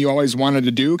something you always wanted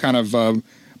to do, kind of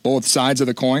both sides of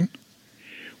the coin?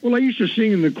 Well, I used to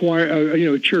sing in the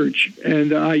choir, church,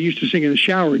 and I used to sing in the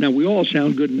shower. Now, we all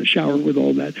sound good in the shower with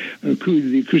all that,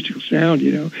 the acoustical sound,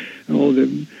 and all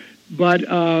the... But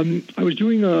I was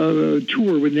doing a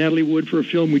tour with Natalie Wood for a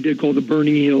film we did called The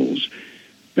Burning Hills.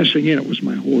 Best thing in it was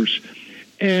my horse.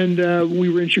 And we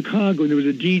were in Chicago, and there was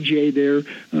a DJ there,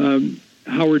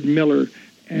 Howard Miller,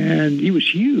 and he was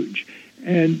huge.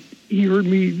 And he heard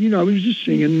me, I was just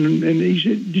singing, and he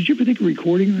said, did you ever think of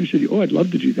recording? And I said, oh, I'd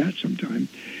love to do that sometime.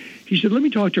 He said, let me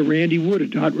talk to Randy Wood at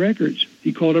Dot Records.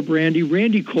 He called up Randy.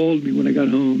 Randy called me when I got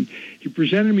home. He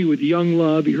presented me with Young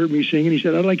Love. He heard me sing, and he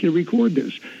said, I'd like you to record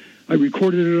this. I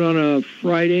recorded it on a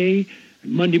Friday.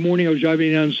 Monday morning, I was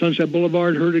driving down Sunset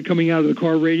Boulevard, heard it coming out of the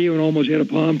car radio, and almost hit a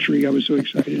palm tree. I was so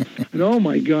excited. And oh,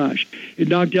 my gosh. It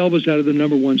knocked Elvis out of the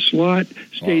 #1 slot,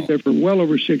 stayed there for well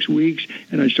over 6 weeks,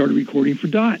 and I started recording for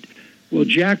Dot. Well,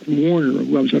 Jack Warner,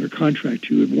 who I was under contract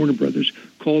to at Warner Brothers,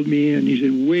 called me in. He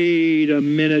said, wait a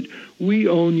minute. We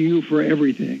own you for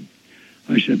everything.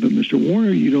 I said, but Mr. Warner,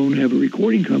 you don't have a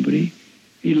recording company.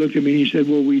 He looked at me and he said,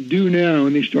 well, we do now.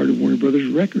 And they started Warner Brothers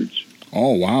Records.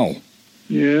 Oh, wow.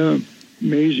 Yeah.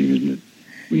 Amazing, isn't it?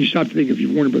 When you stop to think of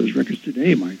your Warner Brothers records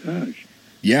today, my gosh.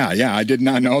 Yeah, I did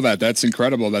not know that. That's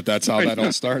incredible that's how that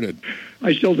all started.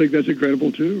 I still think that's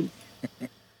incredible, too.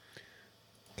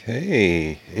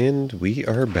 Okay, and we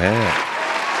are back.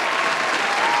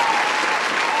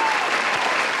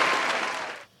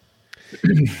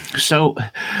 So,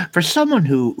 for someone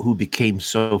who became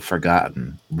so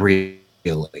forgotten, really,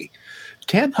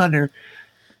 Tab Hunter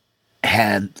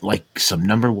had like some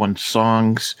 #1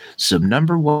 songs, some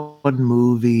 #1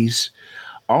 movies,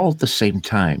 all at the same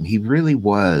time. He really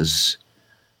was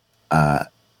on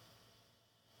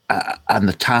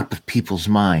the top of people's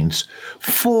minds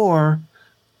for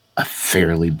a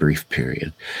fairly brief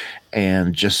period.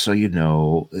 And just so you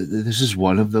know, this is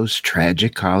one of those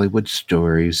tragic Hollywood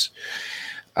stories.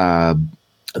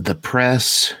 The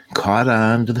press caught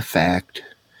on to the fact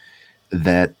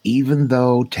that even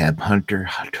though Tab Hunter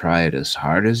tried as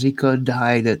hard as he could to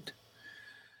hide it,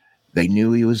 they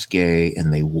knew he was gay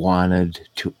and they wanted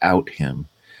to out him.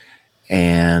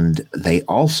 And they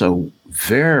also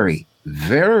very,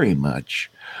 very much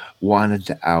wanted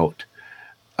to out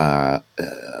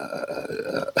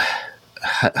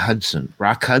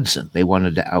Rock Hudson. They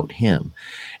wanted to out him.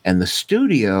 And the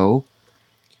studio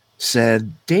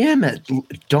said, damn it,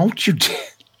 don't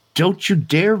you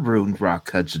dare ruin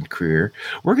Rock Hudson's career.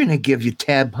 We're going to give you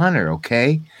Tab Hunter,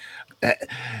 okay?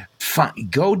 Fine,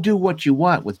 go do what you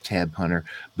want with Tab Hunter,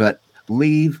 but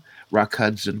leave Rock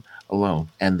Hudson alone.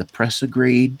 And the press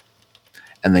agreed,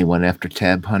 and they went after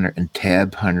Tab Hunter, and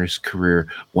Tab Hunter's career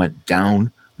went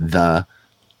down the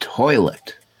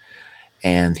toilet.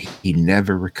 And he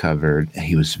never recovered.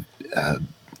 He was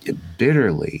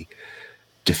bitterly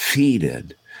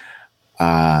defeated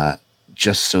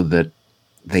just so that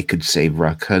they could save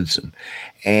Rock Hudson.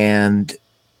 And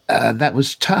that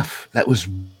was tough. That was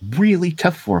really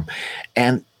tough for him.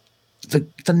 And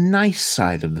the nice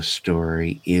side of the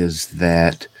story is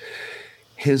that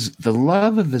the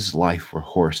love of his life were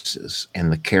horses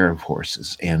and the care of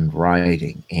horses and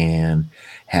riding and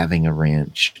having a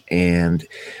ranch. And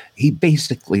he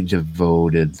basically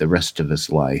devoted the rest of his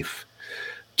life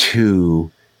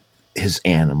to his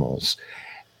animals.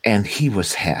 And he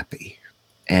was happy.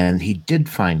 And he did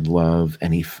find love,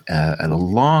 and he had a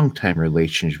long-time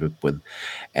relationship with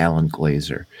Alan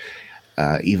Glazer,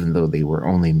 even though they were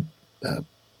only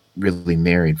really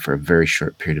married for a very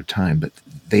short period of time. But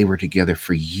they were together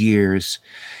for years,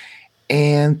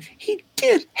 and he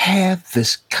did have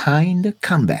this kind of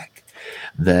comeback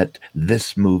that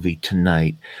this movie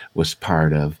tonight was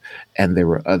part of, and there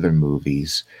were other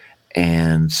movies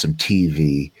and some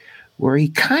TV where he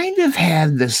kind of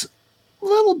had this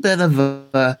little bit of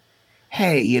a,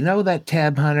 hey, you know that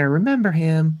Tab Hunter, remember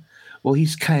him? Well,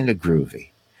 he's kind of groovy.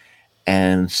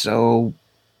 And so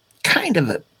kind of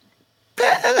a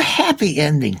happy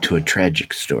ending to a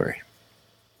tragic story.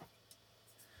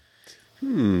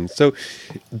 So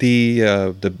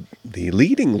the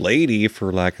leading lady,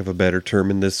 for lack of a better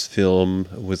term, in this film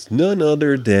was none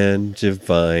other than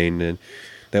Divine, and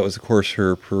that was, of course,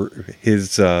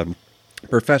 his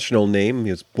professional name.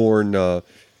 He was born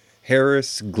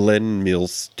Harris Glenn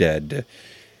Milstead.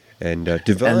 And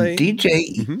Divine. And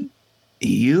DJ,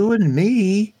 you and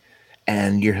me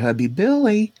and your hubby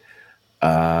Billy,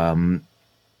 when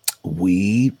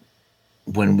we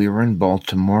were in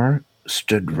Baltimore,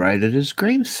 stood right at his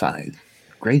grave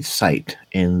site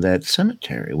in that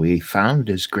cemetery. We found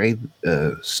his grave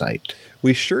site.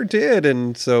 We sure did.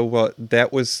 And so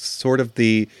that was sort of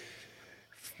the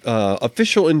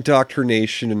official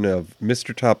indoctrination of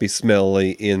Mr. Toppy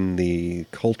Smelly in the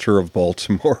culture of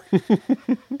Baltimore.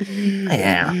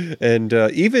 Yeah. And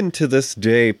even to this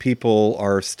day, people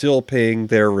are still paying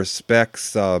their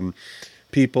respects.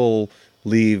 People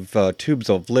leave tubes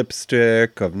of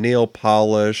lipstick, of nail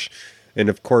polish, and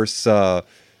of course,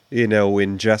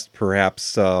 ingest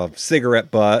perhaps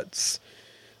cigarette butts.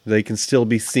 They can still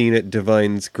be seen at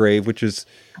Divine's grave, which is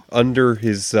under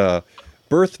his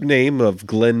birth name of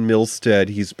Glenn Milstead.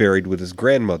 He's buried with his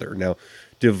grandmother. Now,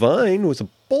 Divine was a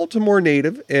Baltimore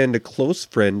native and a close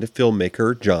friend to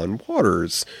filmmaker John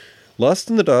Waters. Lust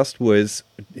in the Dust was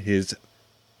his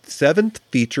 7th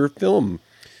feature film.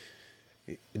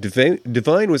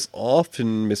 Divine was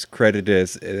often miscredited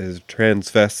as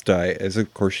transvestite, as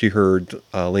of course you heard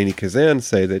Lainie Kazan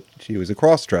say that she was a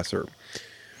crossdresser.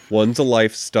 One's a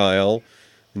lifestyle,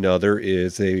 another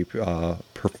is a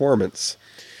performance.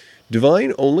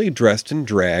 Divine only dressed in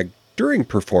drag during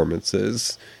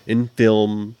performances, in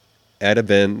film, at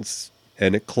events,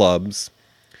 and at clubs.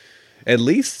 At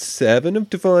least 7 of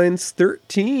Divine's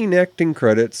 13 acting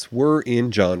credits were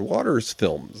in John Waters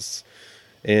films.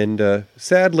 And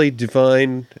sadly,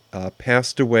 Divine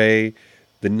passed away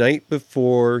the night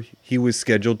before he was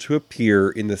scheduled to appear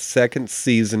in the 2nd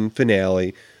season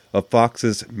finale of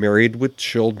Fox's Married with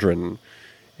Children.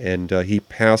 And he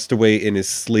passed away in his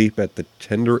sleep at the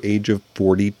tender age of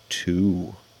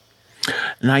 42.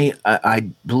 And I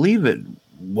believe it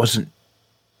wasn't.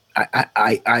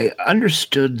 I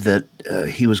understood that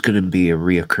he was going to be a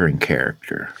reoccurring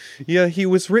character. Yeah, he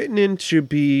was written in to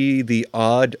be the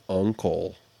odd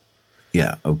uncle.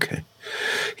 Yeah, okay.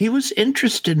 He was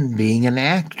interested in being an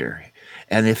actor.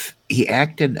 And if he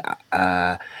acted,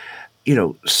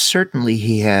 certainly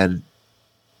he had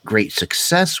great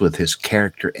success with his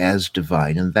character as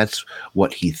Divine, and that's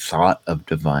what he thought of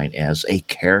Divine, as a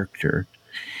character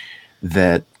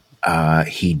that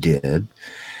he did.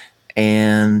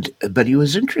 But he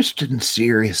was interested in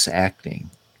serious acting,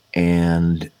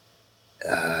 and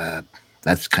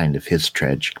that's kind of his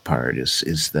tragic part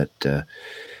is that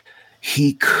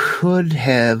he could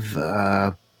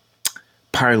have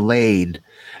parlayed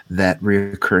that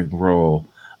recurring role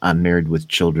on Married with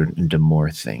Children into more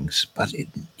things, but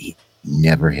he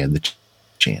never had the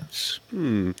chance.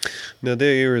 Now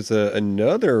there is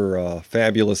another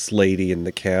fabulous lady in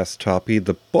the cast, Toppy,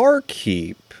 the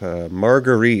barkeep,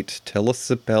 Marguerite. Tell us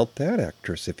about that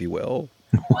actress, if you will.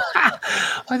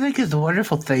 I think the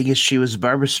wonderful thing is she was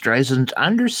Barbra Streisand's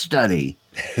understudy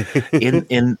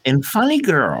in Funny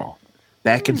Girl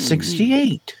back in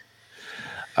 '68.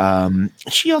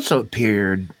 She also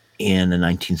appeared in a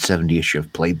 1970 issue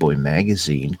of Playboy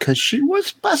magazine because she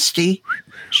was busty.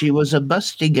 She was a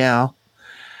busty gal.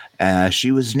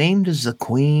 She was named as the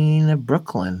Queen of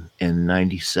Brooklyn in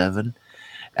 '97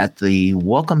 at the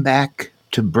Welcome Back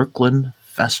to Brooklyn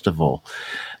Festival.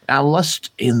 Now,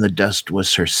 Lust in the Dust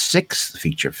was her 6th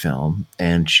feature film,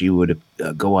 and she would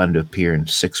go on to appear in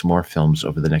 6 more films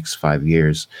over the next 5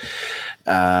 years.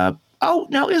 Now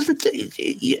isn't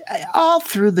all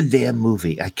through the damn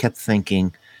movie, I kept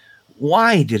thinking,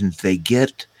 why didn't they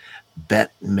get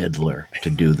Bette Midler to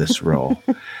do this role?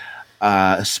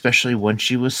 Especially when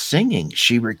she was singing.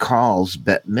 She recalls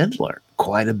Bette Midler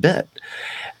quite a bit.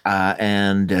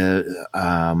 And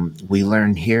we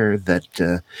learn here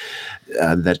that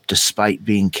that despite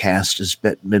being cast as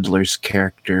Bette Midler's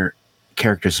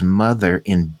character's mother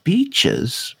in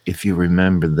Beaches, if you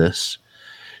remember this,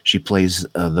 she plays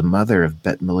the mother of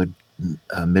Bette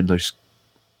Midler's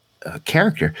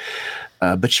character,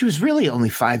 but she was really only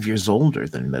 5 years older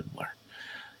than Midler.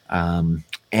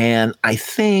 And I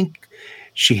think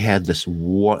she had this,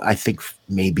 I think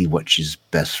maybe what she's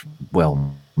best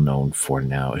well known for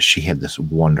now is she had this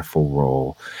wonderful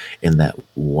role in that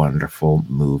wonderful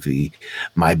movie,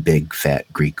 My Big Fat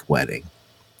Greek Wedding.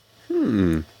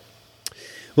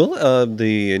 Well,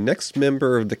 the next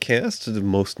member of the cast, the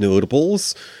most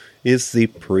notables, is the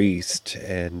priest.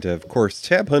 And, of course,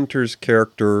 Tab Hunter's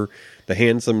character, the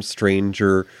handsome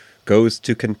stranger, goes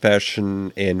to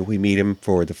confession, and we meet him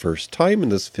for the first time in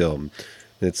this film.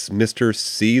 It's Mr.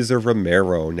 Cesar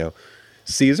Romero. Now,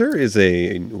 Cesar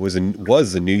was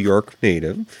a New York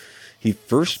native. He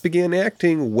first began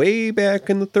acting way back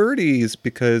in the 30s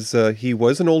because he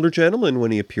was an older gentleman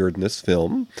when he appeared in this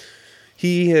film.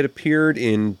 He had appeared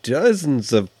in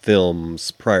dozens of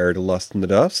films prior to Lust in the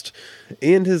Dust,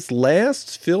 and his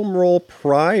last film role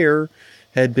prior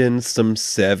had been some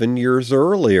 7 years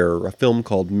earlier, a film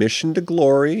called Mission to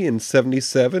Glory in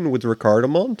 '77 with Ricardo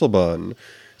Montalban.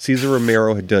 Cesar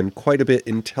Romero had done quite a bit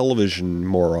in television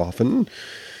more often,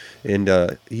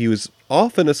 and he was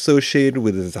often associated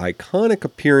with his iconic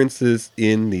appearances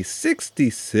in the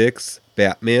 '66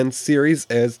 Batman series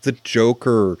as the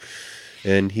Joker,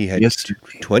 and he had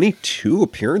 22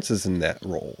 appearances in that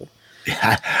role.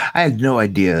 I had no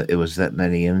idea it was that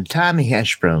many. And Tommy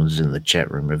Hashbrowns in the chat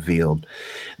room revealed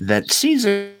that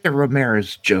Cesar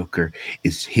Romero's Joker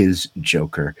is his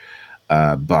Joker,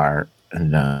 bar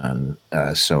none.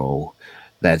 So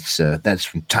that's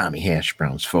from Tommy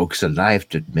Hashbrowns, folks. And I have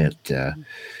to admit,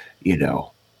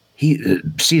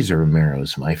 Cesar Romero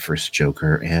is my first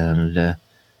Joker, and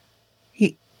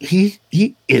he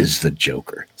is the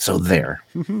Joker. So there.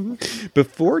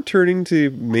 Before turning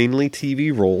to mainly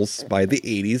TV roles by the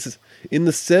 80s, in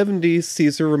the 70s,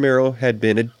 Cesar Romero had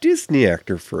been a Disney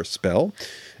actor for a spell,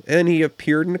 and he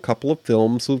appeared in a couple of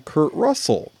films with Kurt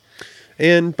Russell.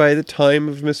 And by the time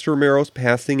of Mr. Romero's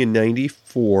passing in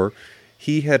 '94,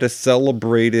 he had a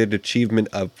celebrated achievement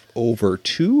of over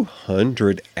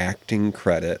 200 acting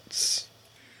credits.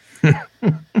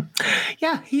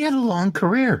 Yeah, he had a long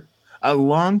career.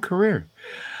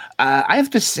 I have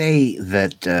to say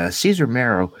that Cesar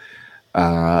Romero,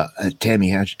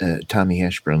 Tommy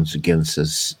Hashbrowns again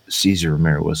says Cesar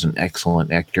Romero was an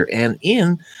excellent actor. And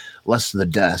in Lust in the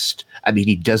Dust, I mean,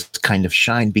 he does kind of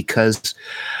shine because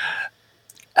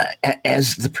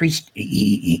as the priest,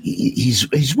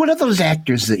 he's one of those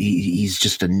actors that he's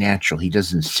just a natural. He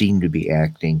doesn't seem to be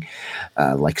acting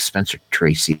like Spencer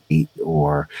Tracy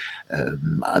or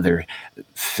other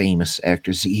famous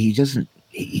actors. He doesn't.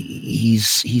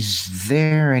 He's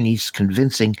there and he's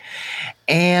convincing,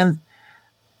 and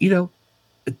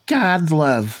God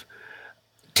love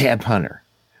Tab Hunter,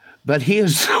 but he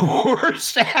is the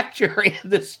worst actor in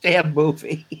this damn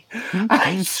movie.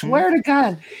 I swear to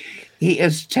God. He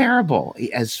is terrible.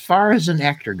 As far as an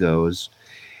actor goes,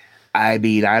 I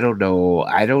mean, I don't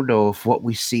know if what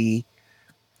we see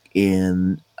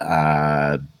in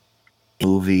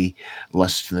movie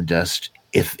Lust in the Dust,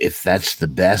 if that's the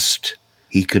best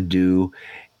he could do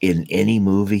in any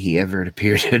movie he ever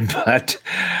appeared in. But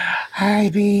I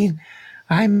mean,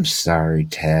 I'm sorry,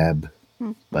 Tab,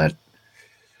 but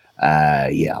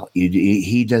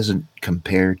he doesn't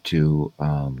compare to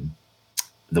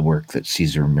the work that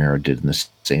Cesar Romero did in the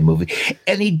same movie,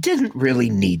 and he didn't really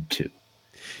need to.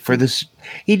 For this,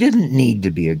 he didn't need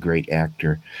to be a great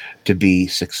actor to be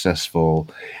successful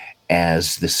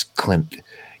as this Clint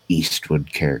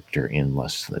Eastwood character in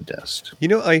Lust in the Dust.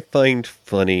 I find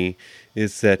funny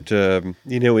is that,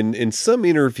 in some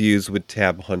interviews with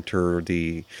Tab Hunter,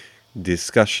 the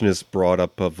discussion is brought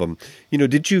up of,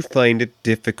 did you find it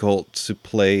difficult to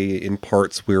play in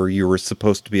parts where you were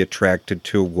supposed to be attracted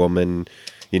to a woman,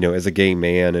 as a gay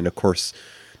man? And of course,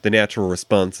 the natural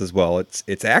response is, well,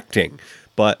 it's acting.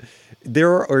 But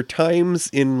there are times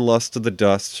in Lust of the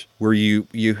Dust where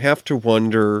you have to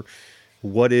wonder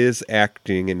what is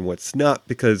acting and what's not,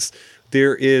 because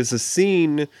there is a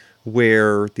scene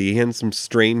where the handsome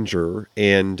stranger,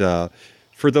 and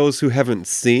for those who haven't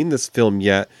seen this film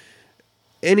yet,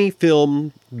 any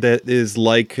film that is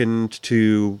likened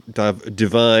to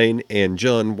Divine and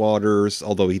John Waters,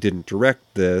 although he didn't direct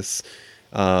this,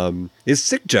 is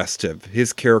suggestive.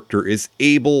 His character is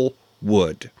Abel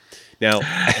Wood. Now,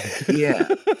 yeah,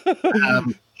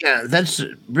 that's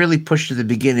really pushed to the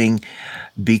beginning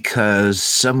because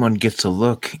someone gets a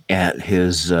look at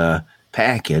his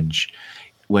package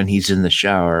when he's in the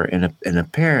shower, and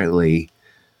apparently,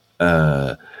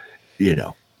 it's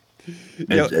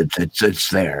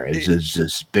there.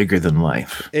 It's bigger than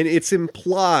life, and it's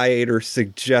implied or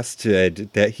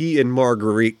suggested that he and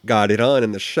Marguerite got it on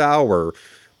in the shower,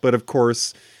 but of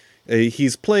course,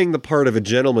 he's playing the part of a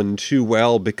gentleman too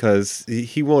well because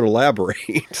he won't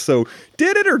elaborate. So,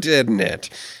 did it or didn't it?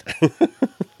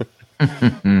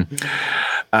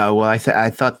 Well, I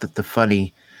thought that the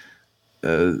funny.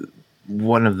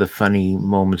 One of the funny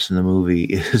moments in the movie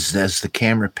is as the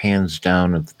camera pans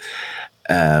down,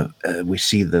 we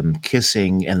see them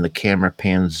kissing, and the camera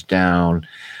pans down,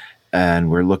 and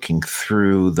we're looking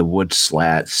through the wood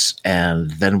slats,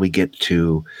 and then we get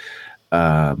to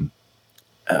Tab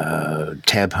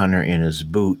Hunter in his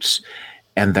boots,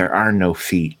 and there are no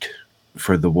feet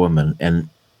for the woman, and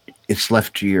it's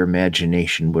left to your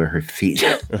imagination where her feet,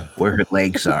 where her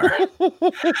legs are.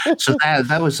 So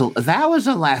that was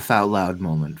a laugh out loud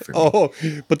moment for me. Oh,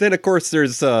 but then of course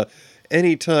there's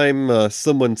anytime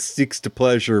someone seeks to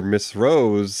pleasure Miss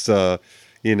Rose,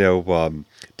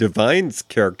 Divine's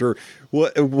character.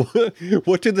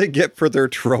 What did they get for their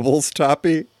troubles,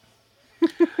 Toppy?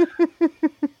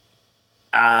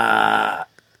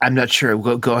 I'm not sure.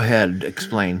 Go ahead,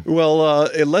 explain. Well,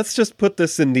 let's just put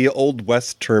this in the Old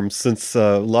West terms, since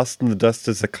Lust in the Dust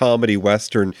is a comedy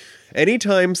western.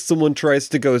 Anytime someone tries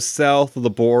to go south of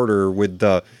the border with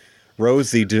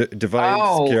Rosie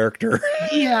Divine's character.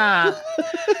 Yeah.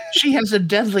 She has a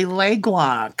deadly leg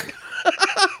lock.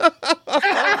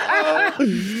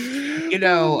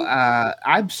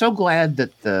 I'm so glad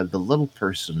that the little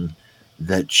person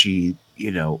that she,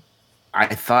 I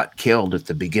thought killed at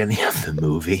the beginning of the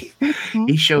movie.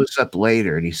 He shows up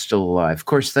later and he's still alive. Of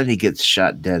course, then he gets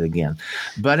shot dead again.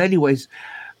 But anyways,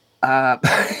 that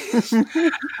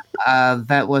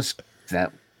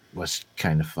was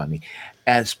kind of funny.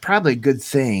 And it's probably a good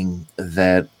thing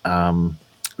that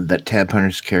that Tab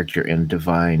Hunter's character and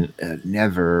Divine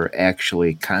never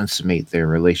actually consummate their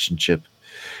relationship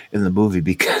in the movie,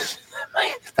 because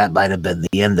that might have been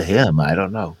the end of him. I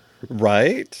don't know.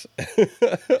 Right?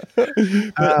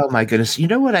 Oh my goodness. You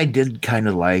know what I did kind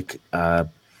of like?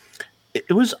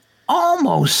 It was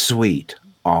almost sweet.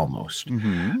 Almost.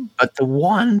 Mm-hmm. But the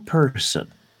one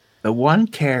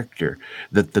character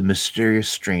that the mysterious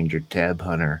stranger, Tab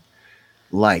Hunter,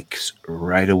 likes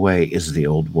right away is the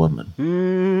old woman.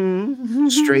 Mm-hmm.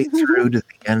 Straight through to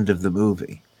the end of the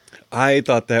movie. I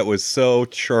thought that was so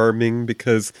charming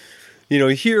because,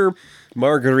 here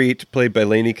Marguerite, played by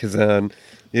Lainey Kazan,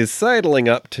 is sidling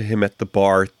up to him at the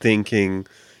bar thinking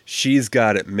she's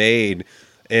got it made.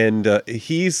 And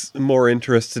he's more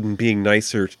interested in being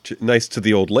nice to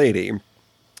the old lady.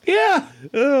 Yeah.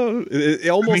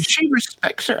 Almost. She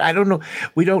respects her. I don't know.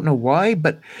 We don't know why,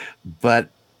 but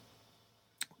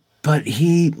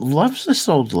he loves this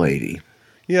old lady.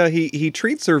 Yeah, he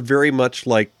treats her very much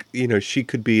like, she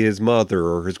could be his mother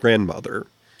or his grandmother.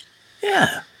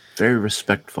 Yeah. Very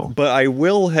respectful. But I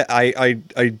will, I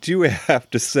do have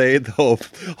to say, though,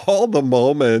 all the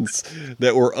moments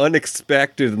that were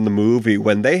unexpected in the movie,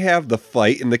 when they have the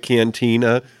fight in the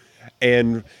cantina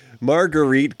and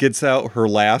Marguerite gets out her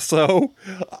lasso,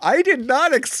 I did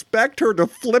not expect her to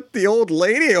flip the old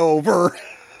lady over.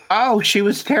 Oh, she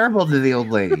was terrible to the old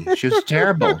lady. She was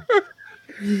terrible.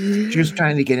 She was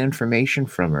trying to get information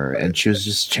from her, and she was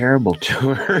just terrible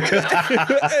to her.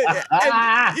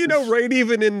 And, you know, right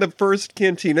even in the first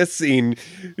cantina scene,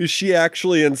 she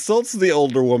actually insults the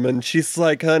older woman. She's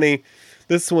like, honey,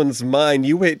 this one's mine.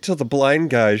 You wait till the blind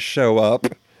guys show up,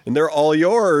 and they're all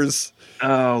yours.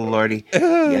 Oh, Lordy.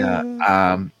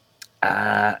 Yeah.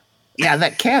 Yeah,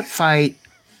 that cat fight,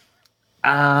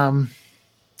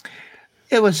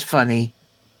 it was funny.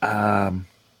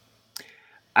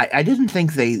 I didn't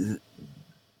think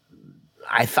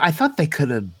I thought they could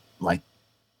have like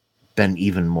been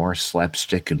even more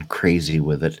slapstick and crazy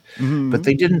with it, but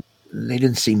they didn't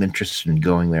seem interested in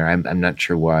going there. I'm not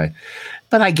sure why,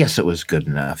 but I guess it was good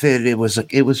enough. It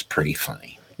was pretty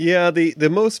funny. Yeah, the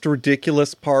most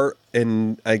ridiculous part,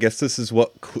 and I guess this is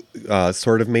what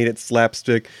sort of made it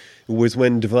slapstick, was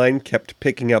when Divine kept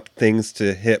picking up things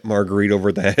to hit Marguerite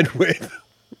over the head with.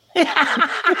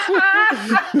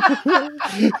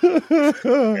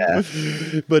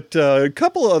 But a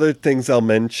couple other things I'll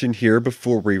mention here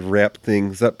before we wrap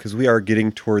things up, because we are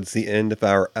getting towards the end of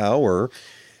our hour.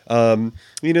 You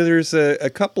know, there's a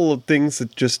couple of things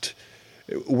that just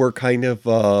were kind of,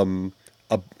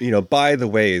 you know, by the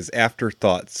ways,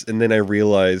 afterthoughts. And then I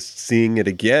realized, seeing it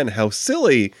again, how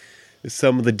silly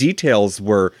some of the details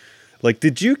were. Like,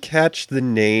 did you catch the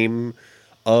name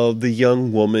of the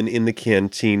young woman in the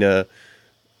cantina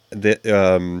that,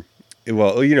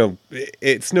 well, you know,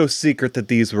 it's no secret that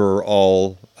these were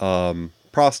all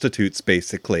prostitutes,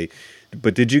 basically.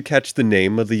 But did you catch the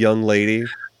name of the young lady?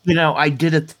 You know, I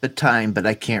did at the time, but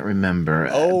I can't remember.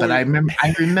 But I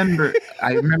remember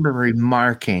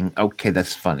remarking, okay,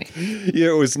 that's funny. Yeah,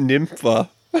 it was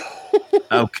Nympha.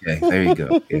 Okay, there you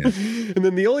go. Yeah. And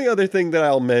then the only other thing that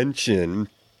I'll mention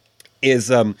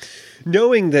is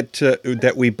knowing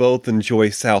that we both enjoy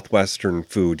Southwestern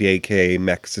food, aka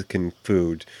Mexican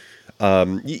food.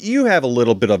 You have a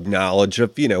little bit of knowledge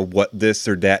of, you know, what this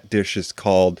or that dish is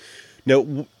called.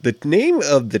 Now, the name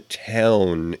of the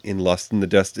town in Lust in the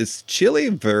Dust is Chile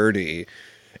Verde.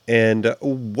 And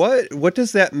what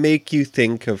does that make you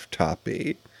think of,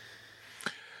 Toppy?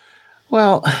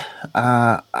 Well,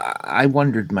 I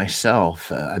wondered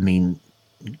myself. I mean,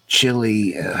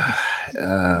 chili,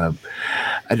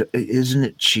 isn't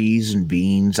it cheese and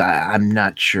beans? I'm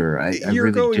not sure. You're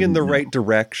really going in the know. right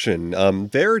direction.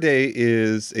 Verde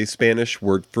is a Spanish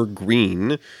word for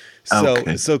green.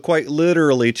 So quite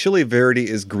literally, chili verde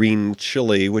is green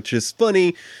chili, which is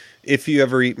funny if you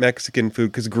ever eat Mexican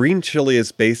food, because green chili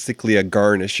is basically a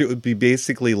garnish. It would be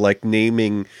basically like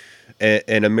naming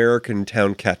an American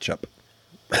town ketchup.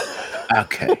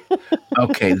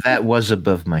 Okay, that was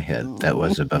above my head.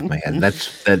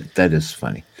 That is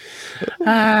funny.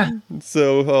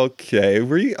 So, okay,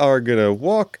 we are going to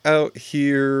walk out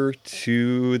here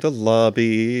to the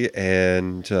lobby,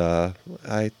 and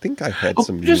I think I had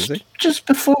some music. Just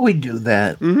before we do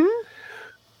that,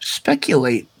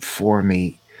 speculate for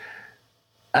me.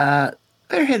 There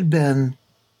had been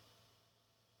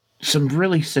some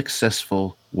really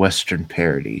successful Western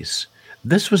parodies.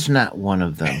 This was not one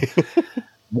of them.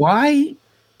 Why?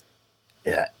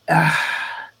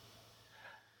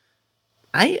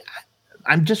 I'm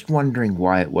just wondering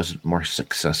why it wasn't more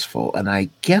successful. And I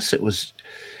guess it was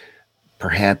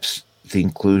perhaps the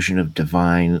inclusion of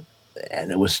Divine,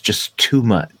 and it was just too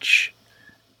much.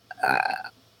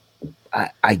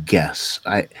 I guess.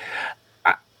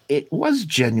 It was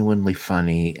genuinely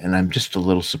funny, and I'm just a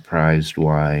little surprised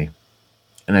why.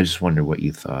 And I just wonder what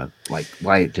you thought, like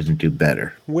why it didn't do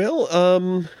better. Well,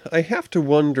 I have to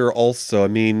wonder also. I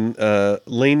mean,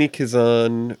 Lainie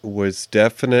Kazan was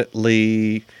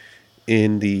definitely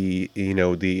in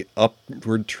the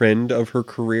upward trend of her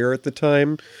career at the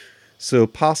time, so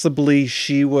possibly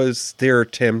she was their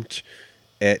attempt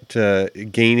at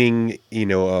gaining,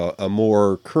 a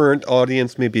more current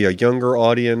audience, maybe a younger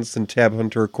audience. And Tab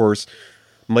Hunter, of course,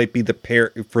 might be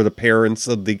for the parents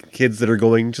of the kids that are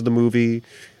going to the movie.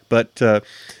 But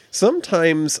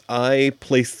sometimes I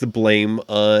place the blame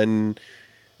on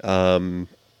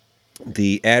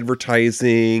the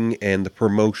advertising and the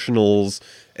promotionals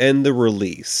and the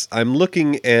release. I'm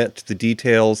looking at the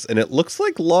details, and it looks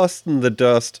like Lost in the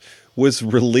Dust was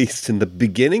released in the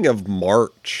beginning of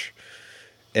March.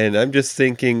 And I'm just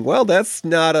thinking, well, that's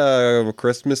not a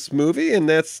Christmas movie, and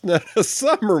that's not a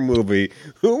summer movie.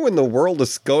 Who in the world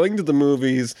is going to the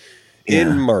movies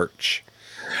in March?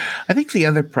 I think the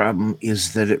other problem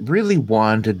is that it really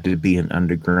wanted to be an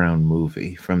underground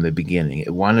movie from the beginning.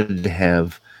 It wanted to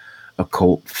have a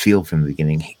cult feel from the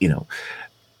beginning,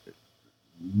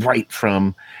 right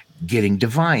from getting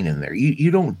Divine in there.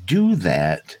 You don't do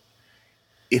that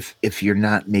if you're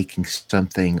not making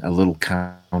something a little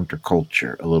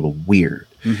counterculture, a little weird,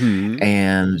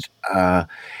 and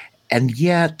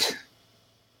yet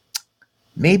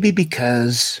maybe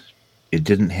because it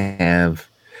didn't have,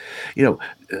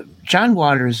 John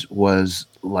Waters was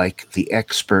like the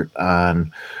expert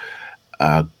on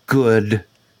good,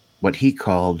 what he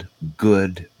called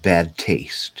good bad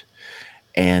taste,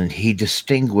 and he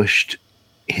distinguished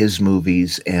his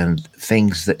movies and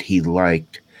things that he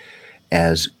liked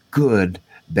as good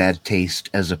bad taste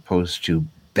as opposed to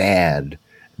bad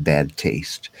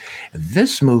taste.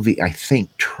 This movie, I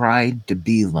think, tried to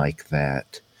be like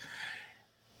that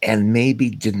and maybe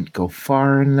didn't go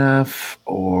far enough,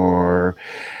 or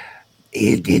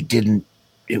it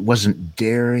wasn't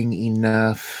daring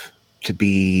enough to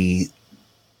be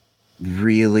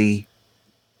really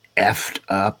effed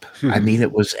up. I mean,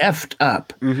 it was effed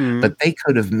up, but they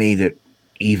could have made it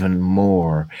even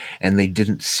more, and they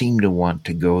didn't seem to want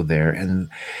to go there.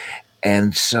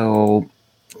 And so,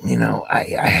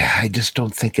 I just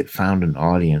don't think it found an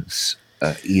audience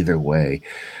either way.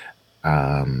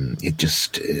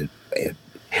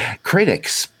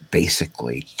 Critics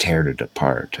basically teared it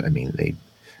apart. I mean,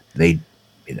 they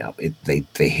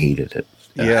hated it.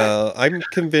 Yeah, I'm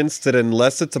convinced that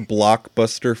unless it's a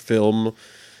blockbuster film,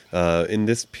 in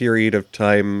this period of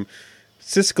time,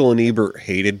 Siskel and Ebert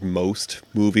hated most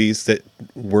movies that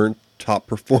weren't top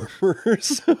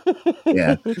performers.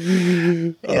 Yeah.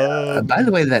 By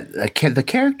the way, that the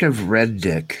character of Red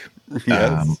Dick,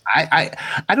 yes. I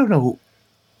don't know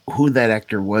who that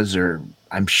actor was, or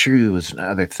I'm sure he was in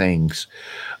other things.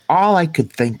 All I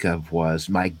could think of was,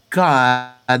 my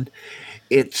God,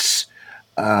 it's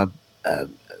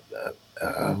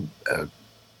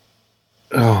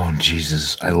oh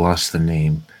Jesus, I lost the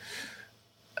name.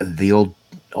 The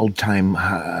old-time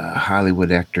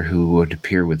Hollywood actor who would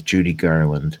appear with Judy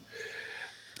Garland.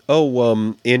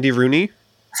 Oh, Andy Rooney?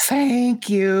 Thank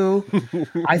you.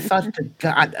 I thought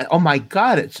oh my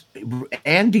God, it's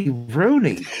Andy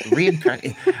Rooney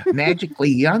magically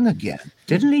young again.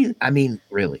 Didn't he? I mean,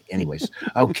 really. Anyways,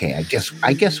 okay,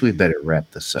 I guess we better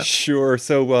wrap this up. Sure.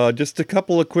 So just a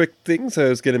couple of quick things I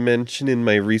was going to mention in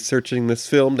my researching this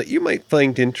film that you might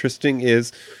find interesting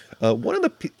is one of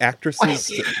the actresses.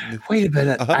 Wait a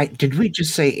minute. Did we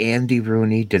just say Andy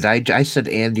Rooney? I said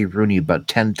Andy Rooney about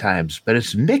 10 times, but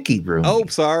it's Mickey Rooney. Oh,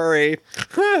 sorry.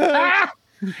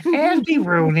 Andy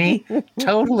Rooney,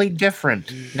 totally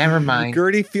different. Never mind.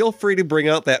 Gertie, feel free to bring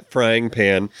out that frying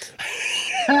pan.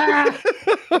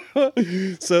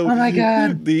 So, oh my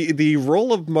God. The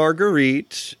role of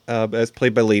Marguerite, as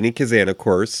played by Lainie Kazan, of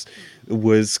course,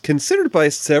 was considered by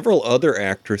several other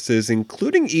actresses,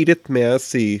 including Edith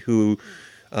Massey, who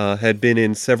had been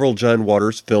in several John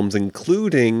Waters films,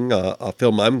 including a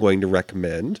film I'm going to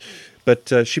recommend.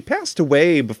 But she passed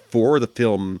away before the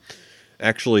film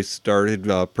actually started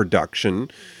production.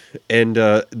 And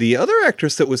the other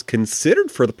actress that was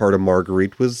considered for the part of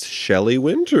Marguerite was Shelley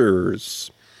Winters.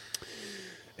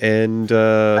 And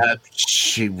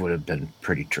she would have been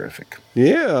pretty terrific.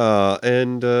 Yeah,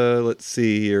 and let's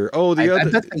see here. Oh,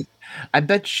 I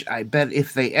bet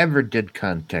if they ever did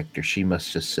contact her, she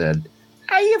must have said,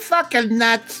 "Are you fucking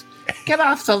nuts? Get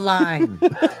off the line."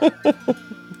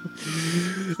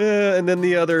 And then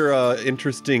the other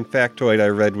interesting factoid I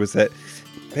read was that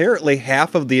apparently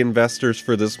half of the investors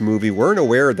for this movie weren't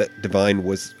aware that Divine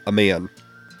was a man.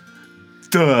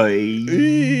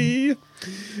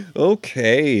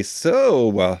 Okay,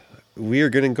 so we are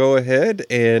going to go ahead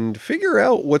and figure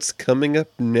out what's coming up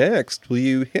next. Will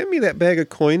you hand me that bag of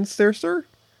coins there, sir?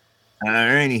 All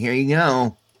righty, here you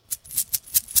go.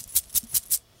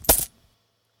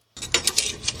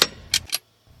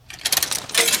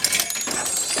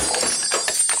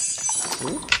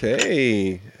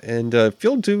 Okay, and if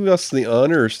you'll do us the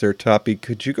honors there, Toppy,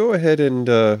 could you go ahead and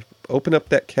open up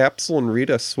that capsule and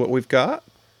read us what we've got?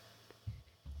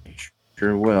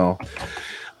 Sure will.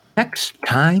 Next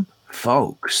time,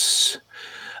 folks,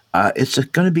 it's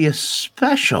going to be a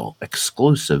special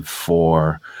exclusive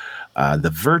for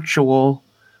the virtual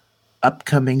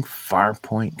upcoming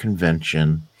Farpoint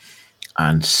convention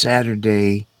on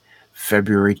Saturday,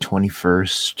 February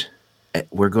 21st.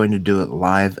 We're going to do it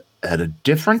live at a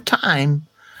different time,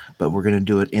 but we're going to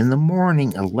do it in the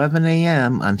morning, 11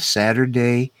 a.m. on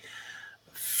Saturday,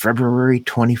 February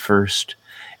 21st,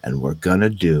 and we're going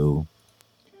to do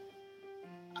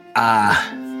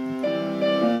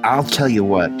I'll tell you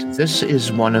what, this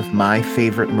is one of my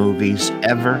favorite movies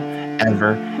ever.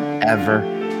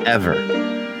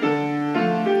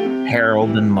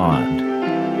 Harold and Maude.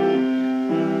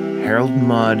 Harold and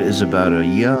Maude is about a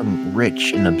young,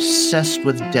 rich, and obsessed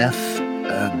with death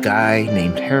a guy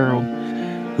named Harold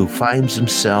who finds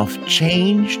himself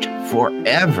changed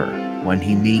forever when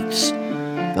he meets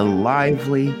the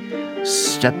lively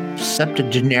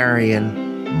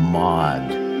septuagenarian Maud,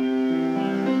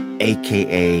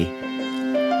 a.k.a.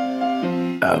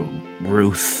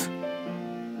 Ruth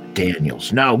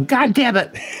Daniels. No, God damn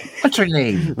it. What's her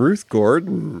name? Ruth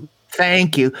Gordon.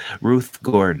 Thank you. Ruth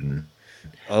Gordon,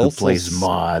 Also who plays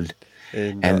Maud.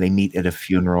 And they meet at a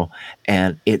funeral.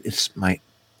 And it's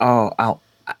I'll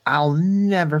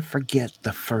never forget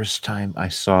the first time I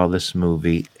saw this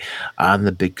movie on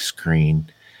the big screen.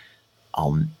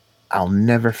 I'll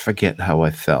never forget how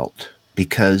I felt,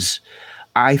 because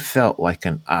I felt like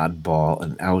an oddball,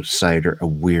 an outsider, a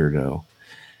weirdo.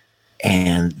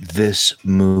 And this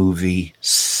movie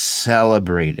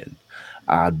celebrated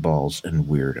oddballs and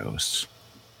weirdos.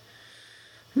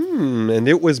 And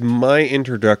it was my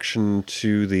introduction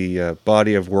to the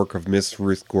body of work of Miss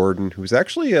Ruth Gordon, who's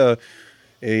actually a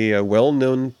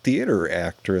well-known theater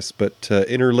actress, but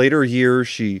in her later years,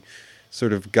 she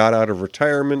sort of got out of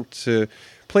retirement to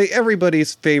play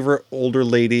everybody's favorite older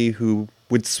lady who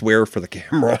would swear for the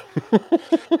camera.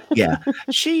 Yeah,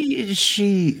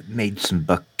 she made some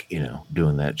buck,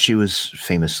 doing that. She was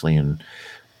famously in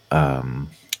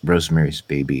Rosemary's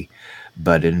Baby,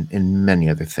 but in many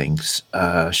other things.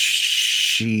 Anyway,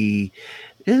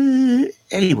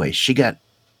 she got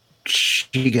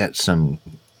some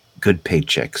good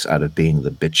paychecks out of being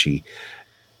the bitchy,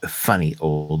 funny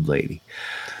old lady.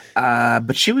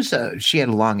 But she had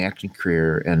a long acting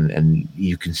career, and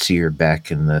you can see her back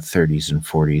in the 30s and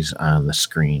 40s on the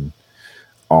screen.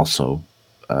 Also,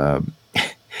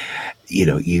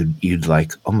 you'd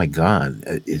like, oh my God,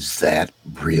 is that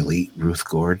really Ruth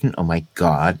Gordon? Oh my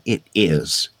God, it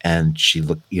is. And she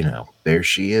looked, there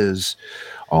she is,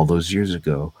 all those years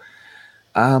ago.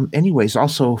 Anyways,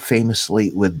 also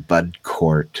famously with Bud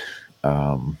Cort,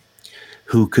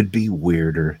 who could be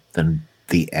weirder than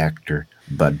the actor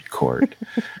Bud Cort,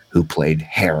 who played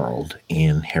Harold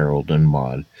in Harold and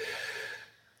Maude.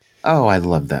 Oh, I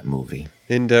love that movie.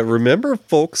 And remember,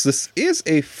 folks, this is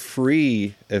a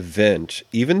free event.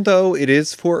 Even though it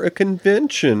is for a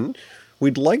convention,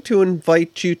 we'd like to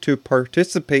invite you to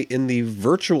participate in the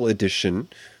virtual edition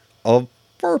of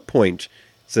Farpoint.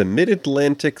 It's a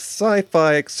mid-Atlantic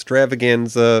sci-fi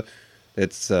extravaganza.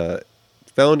 It's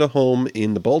found a home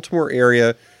in the Baltimore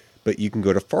area, but you can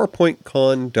go to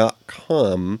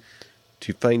farpointcon.com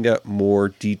to find out more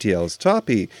details.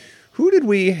 Toppy, who did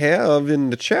we have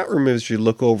in the chat room as you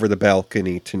look over the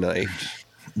balcony tonight?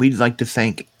 We'd like to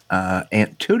thank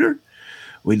Aunt Tudor.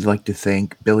 We'd like to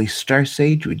thank Billy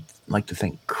Starsage. We'd like to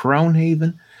thank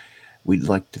Crownhaven. We'd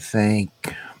like to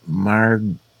thank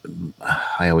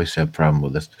I always have a problem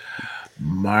with this.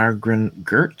 Margaret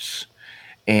Gertz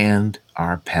and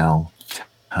our pal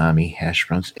Tommy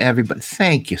Hashbrowns. Everybody,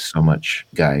 thank you so much,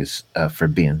 guys, for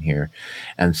being here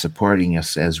and supporting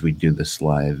us as we do this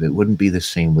live. It wouldn't be the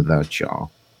same without y'all.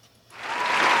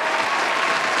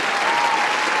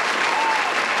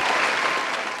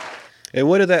 And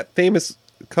what did that famous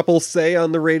couple say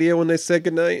on the radio when they said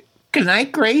goodnight? Good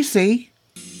night, Gracie.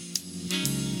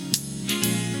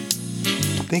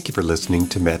 Thank you for listening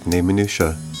to Matinee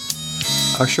Minutia.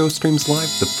 Our show streams live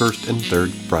the first and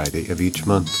third Friday of each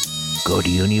month. Go to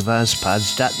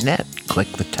univazpods.net, click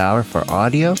the tower for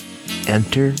audio,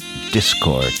 enter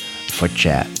Discord for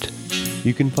chat.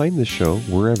 You can find the show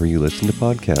wherever you listen to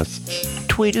podcasts.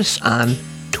 Tweet us on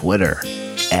Twitter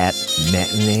at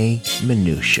Matinee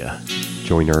Minutia.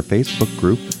 Join our Facebook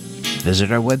group.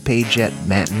 Visit our webpage at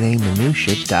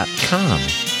matineeminutia.com.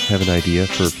 Have an idea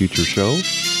for a future show?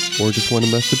 Or just want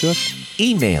to message us?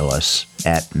 Email us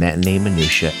at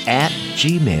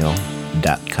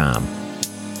matineeminutia@gmail.com.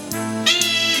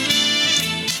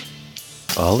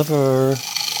 Oliver.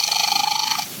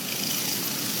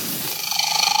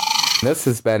 This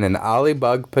has been an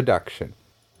Ollybug production.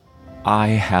 I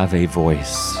have a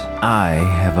voice. I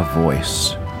have a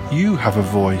voice. You have a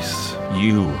voice.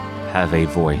 You have a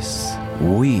voice.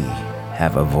 We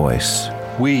have a voice.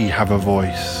 We have a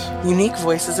voice. Unique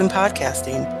voices in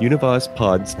podcasting.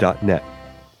 Univazpods.net.